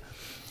 Yes, yeah.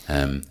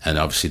 And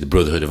obviously the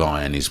Brotherhood of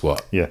Iron is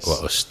what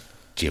us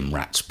gym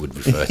rats would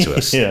refer to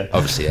us. Yeah.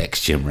 Obviously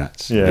ex-gym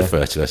rats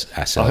refer to us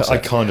ourselves. I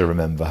kind of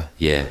remember.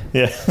 Yeah.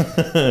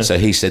 So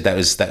he said that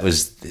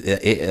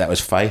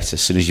was fate.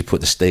 As soon as you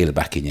put the steeler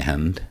back in your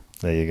hand,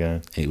 there you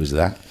go. It was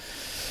that.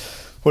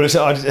 Well,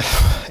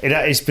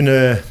 it's been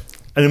an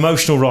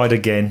emotional ride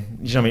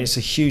again. I mean, it's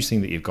a huge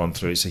thing that you've gone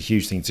through. It's a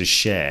huge thing to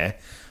share.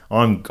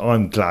 I'm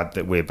glad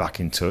that we're back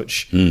in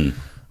touch.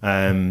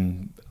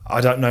 I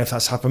don't know if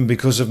that's happened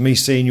because of me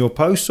seeing your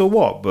posts or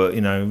what, but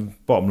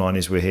bottom line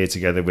is we're here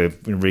together. We've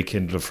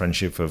rekindled a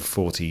friendship of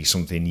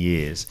 40-something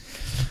years.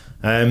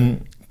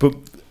 But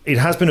it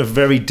has been a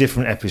very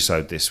different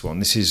episode, this one.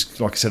 This is,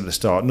 like I said at the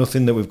start,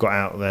 nothing that we've got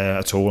out there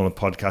at all on the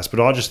podcast, but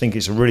I just think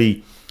it's a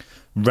really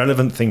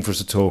relevant thing for us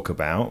to talk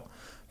about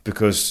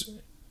because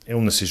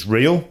illness is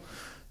real,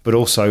 but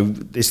also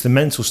it's the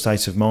mental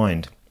state of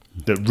mind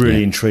that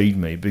really intrigued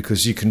me,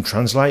 because you can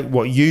translate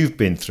what you've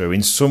been through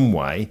in some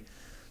way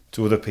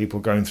to other people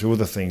going through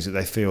other things that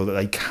they feel that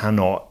they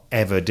cannot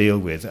ever deal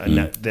with, and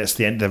that's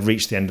the end. They've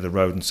reached the end of the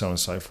road, and so on and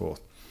so forth.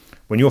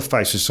 When you're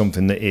faced with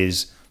something that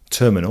is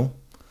terminal,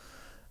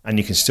 and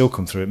you can still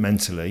come through it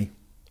mentally,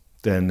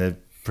 then they're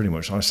pretty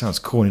much. It sounds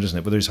corny, doesn't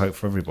it? But there's hope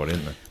for everybody,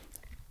 isn't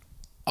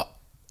there?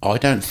 I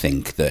don't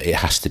think that it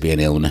has to be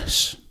an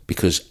illness,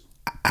 because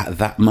at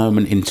that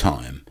moment in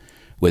time,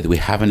 whether we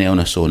have an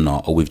illness or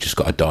not, or we've just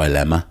got a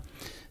dilemma,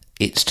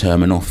 it's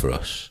terminal for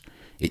us.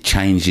 It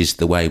changes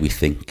the way we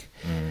think.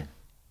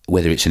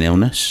 Whether it's an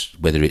illness,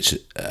 whether it's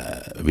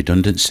a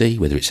redundancy,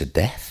 whether it's a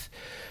death,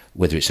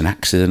 whether it's an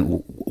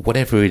accident,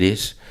 whatever it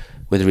is,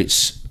 there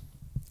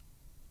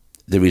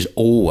is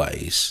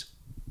always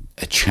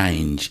a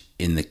change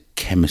in the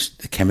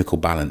chemical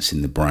balance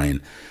in the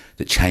brain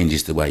that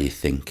changes the way you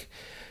think.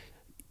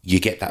 you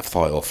get that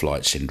fight or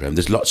flight syndrome.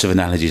 There's lots of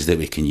analogies that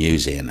we can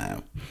use here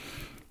now,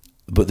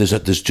 but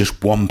there's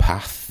just one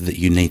path that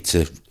you need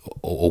to,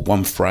 or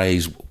one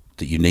phrase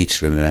that you need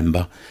to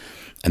remember,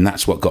 and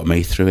that's what got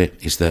me through it,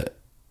 is that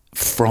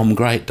from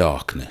great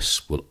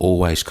darkness will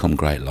always come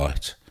great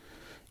light.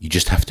 You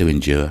just have to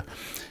endure.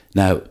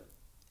 Now,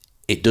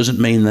 it doesn't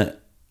mean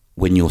that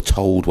when you're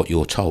told what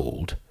you're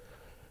told,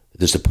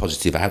 there's a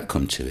positive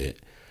outcome to it,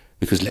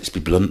 because let's be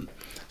blunt,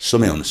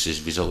 some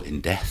illnesses result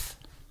in death.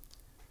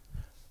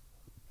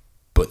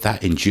 But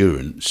that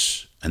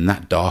endurance and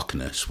that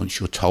darkness, once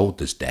you're told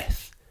there's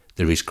death,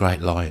 there is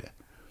great light,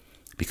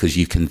 because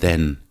you can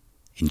then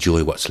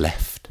enjoy what's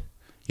left.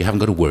 You haven't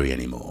got to worry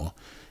anymore.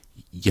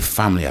 Your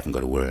family haven't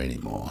got to worry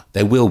anymore.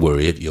 They will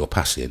worry if you're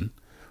passing,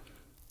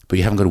 but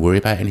you haven't got to worry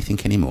about anything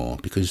anymore,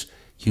 because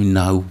you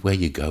know where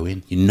you're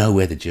going. You know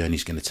where the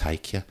journey's going to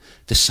take you.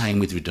 The same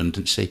with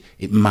redundancy.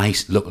 It may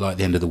look like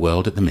the end of the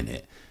world at the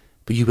minute,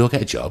 but you will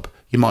get a job.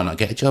 You might not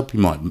get a job. You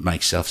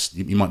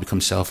might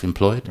become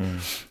self-employed.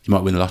 You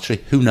might win the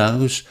lottery. Who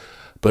knows?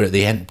 But at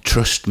the end,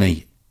 trust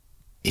me,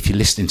 if you're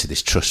listening to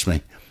this, trust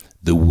me,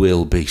 there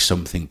will be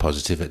something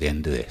positive at the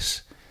end of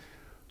this.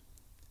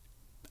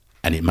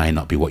 And it may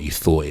not be what you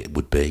thought it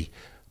would be,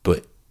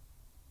 but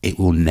it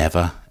will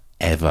never,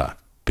 ever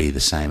be the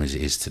same as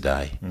it is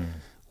today.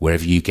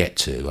 Wherever you get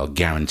to, I'll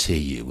guarantee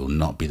you, will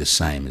not be the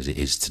same as it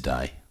is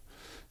today.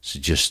 So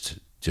just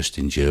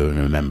endure and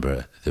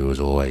remember, there was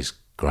always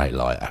great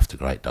light after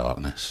great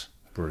darkness.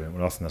 Brilliant.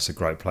 Well, I think that's a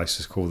great place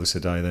to call this a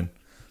day then.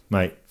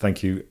 Mate,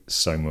 thank you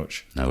so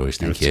much. No worries,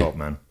 thank you. You're a top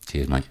man.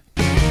 Cheers, mate.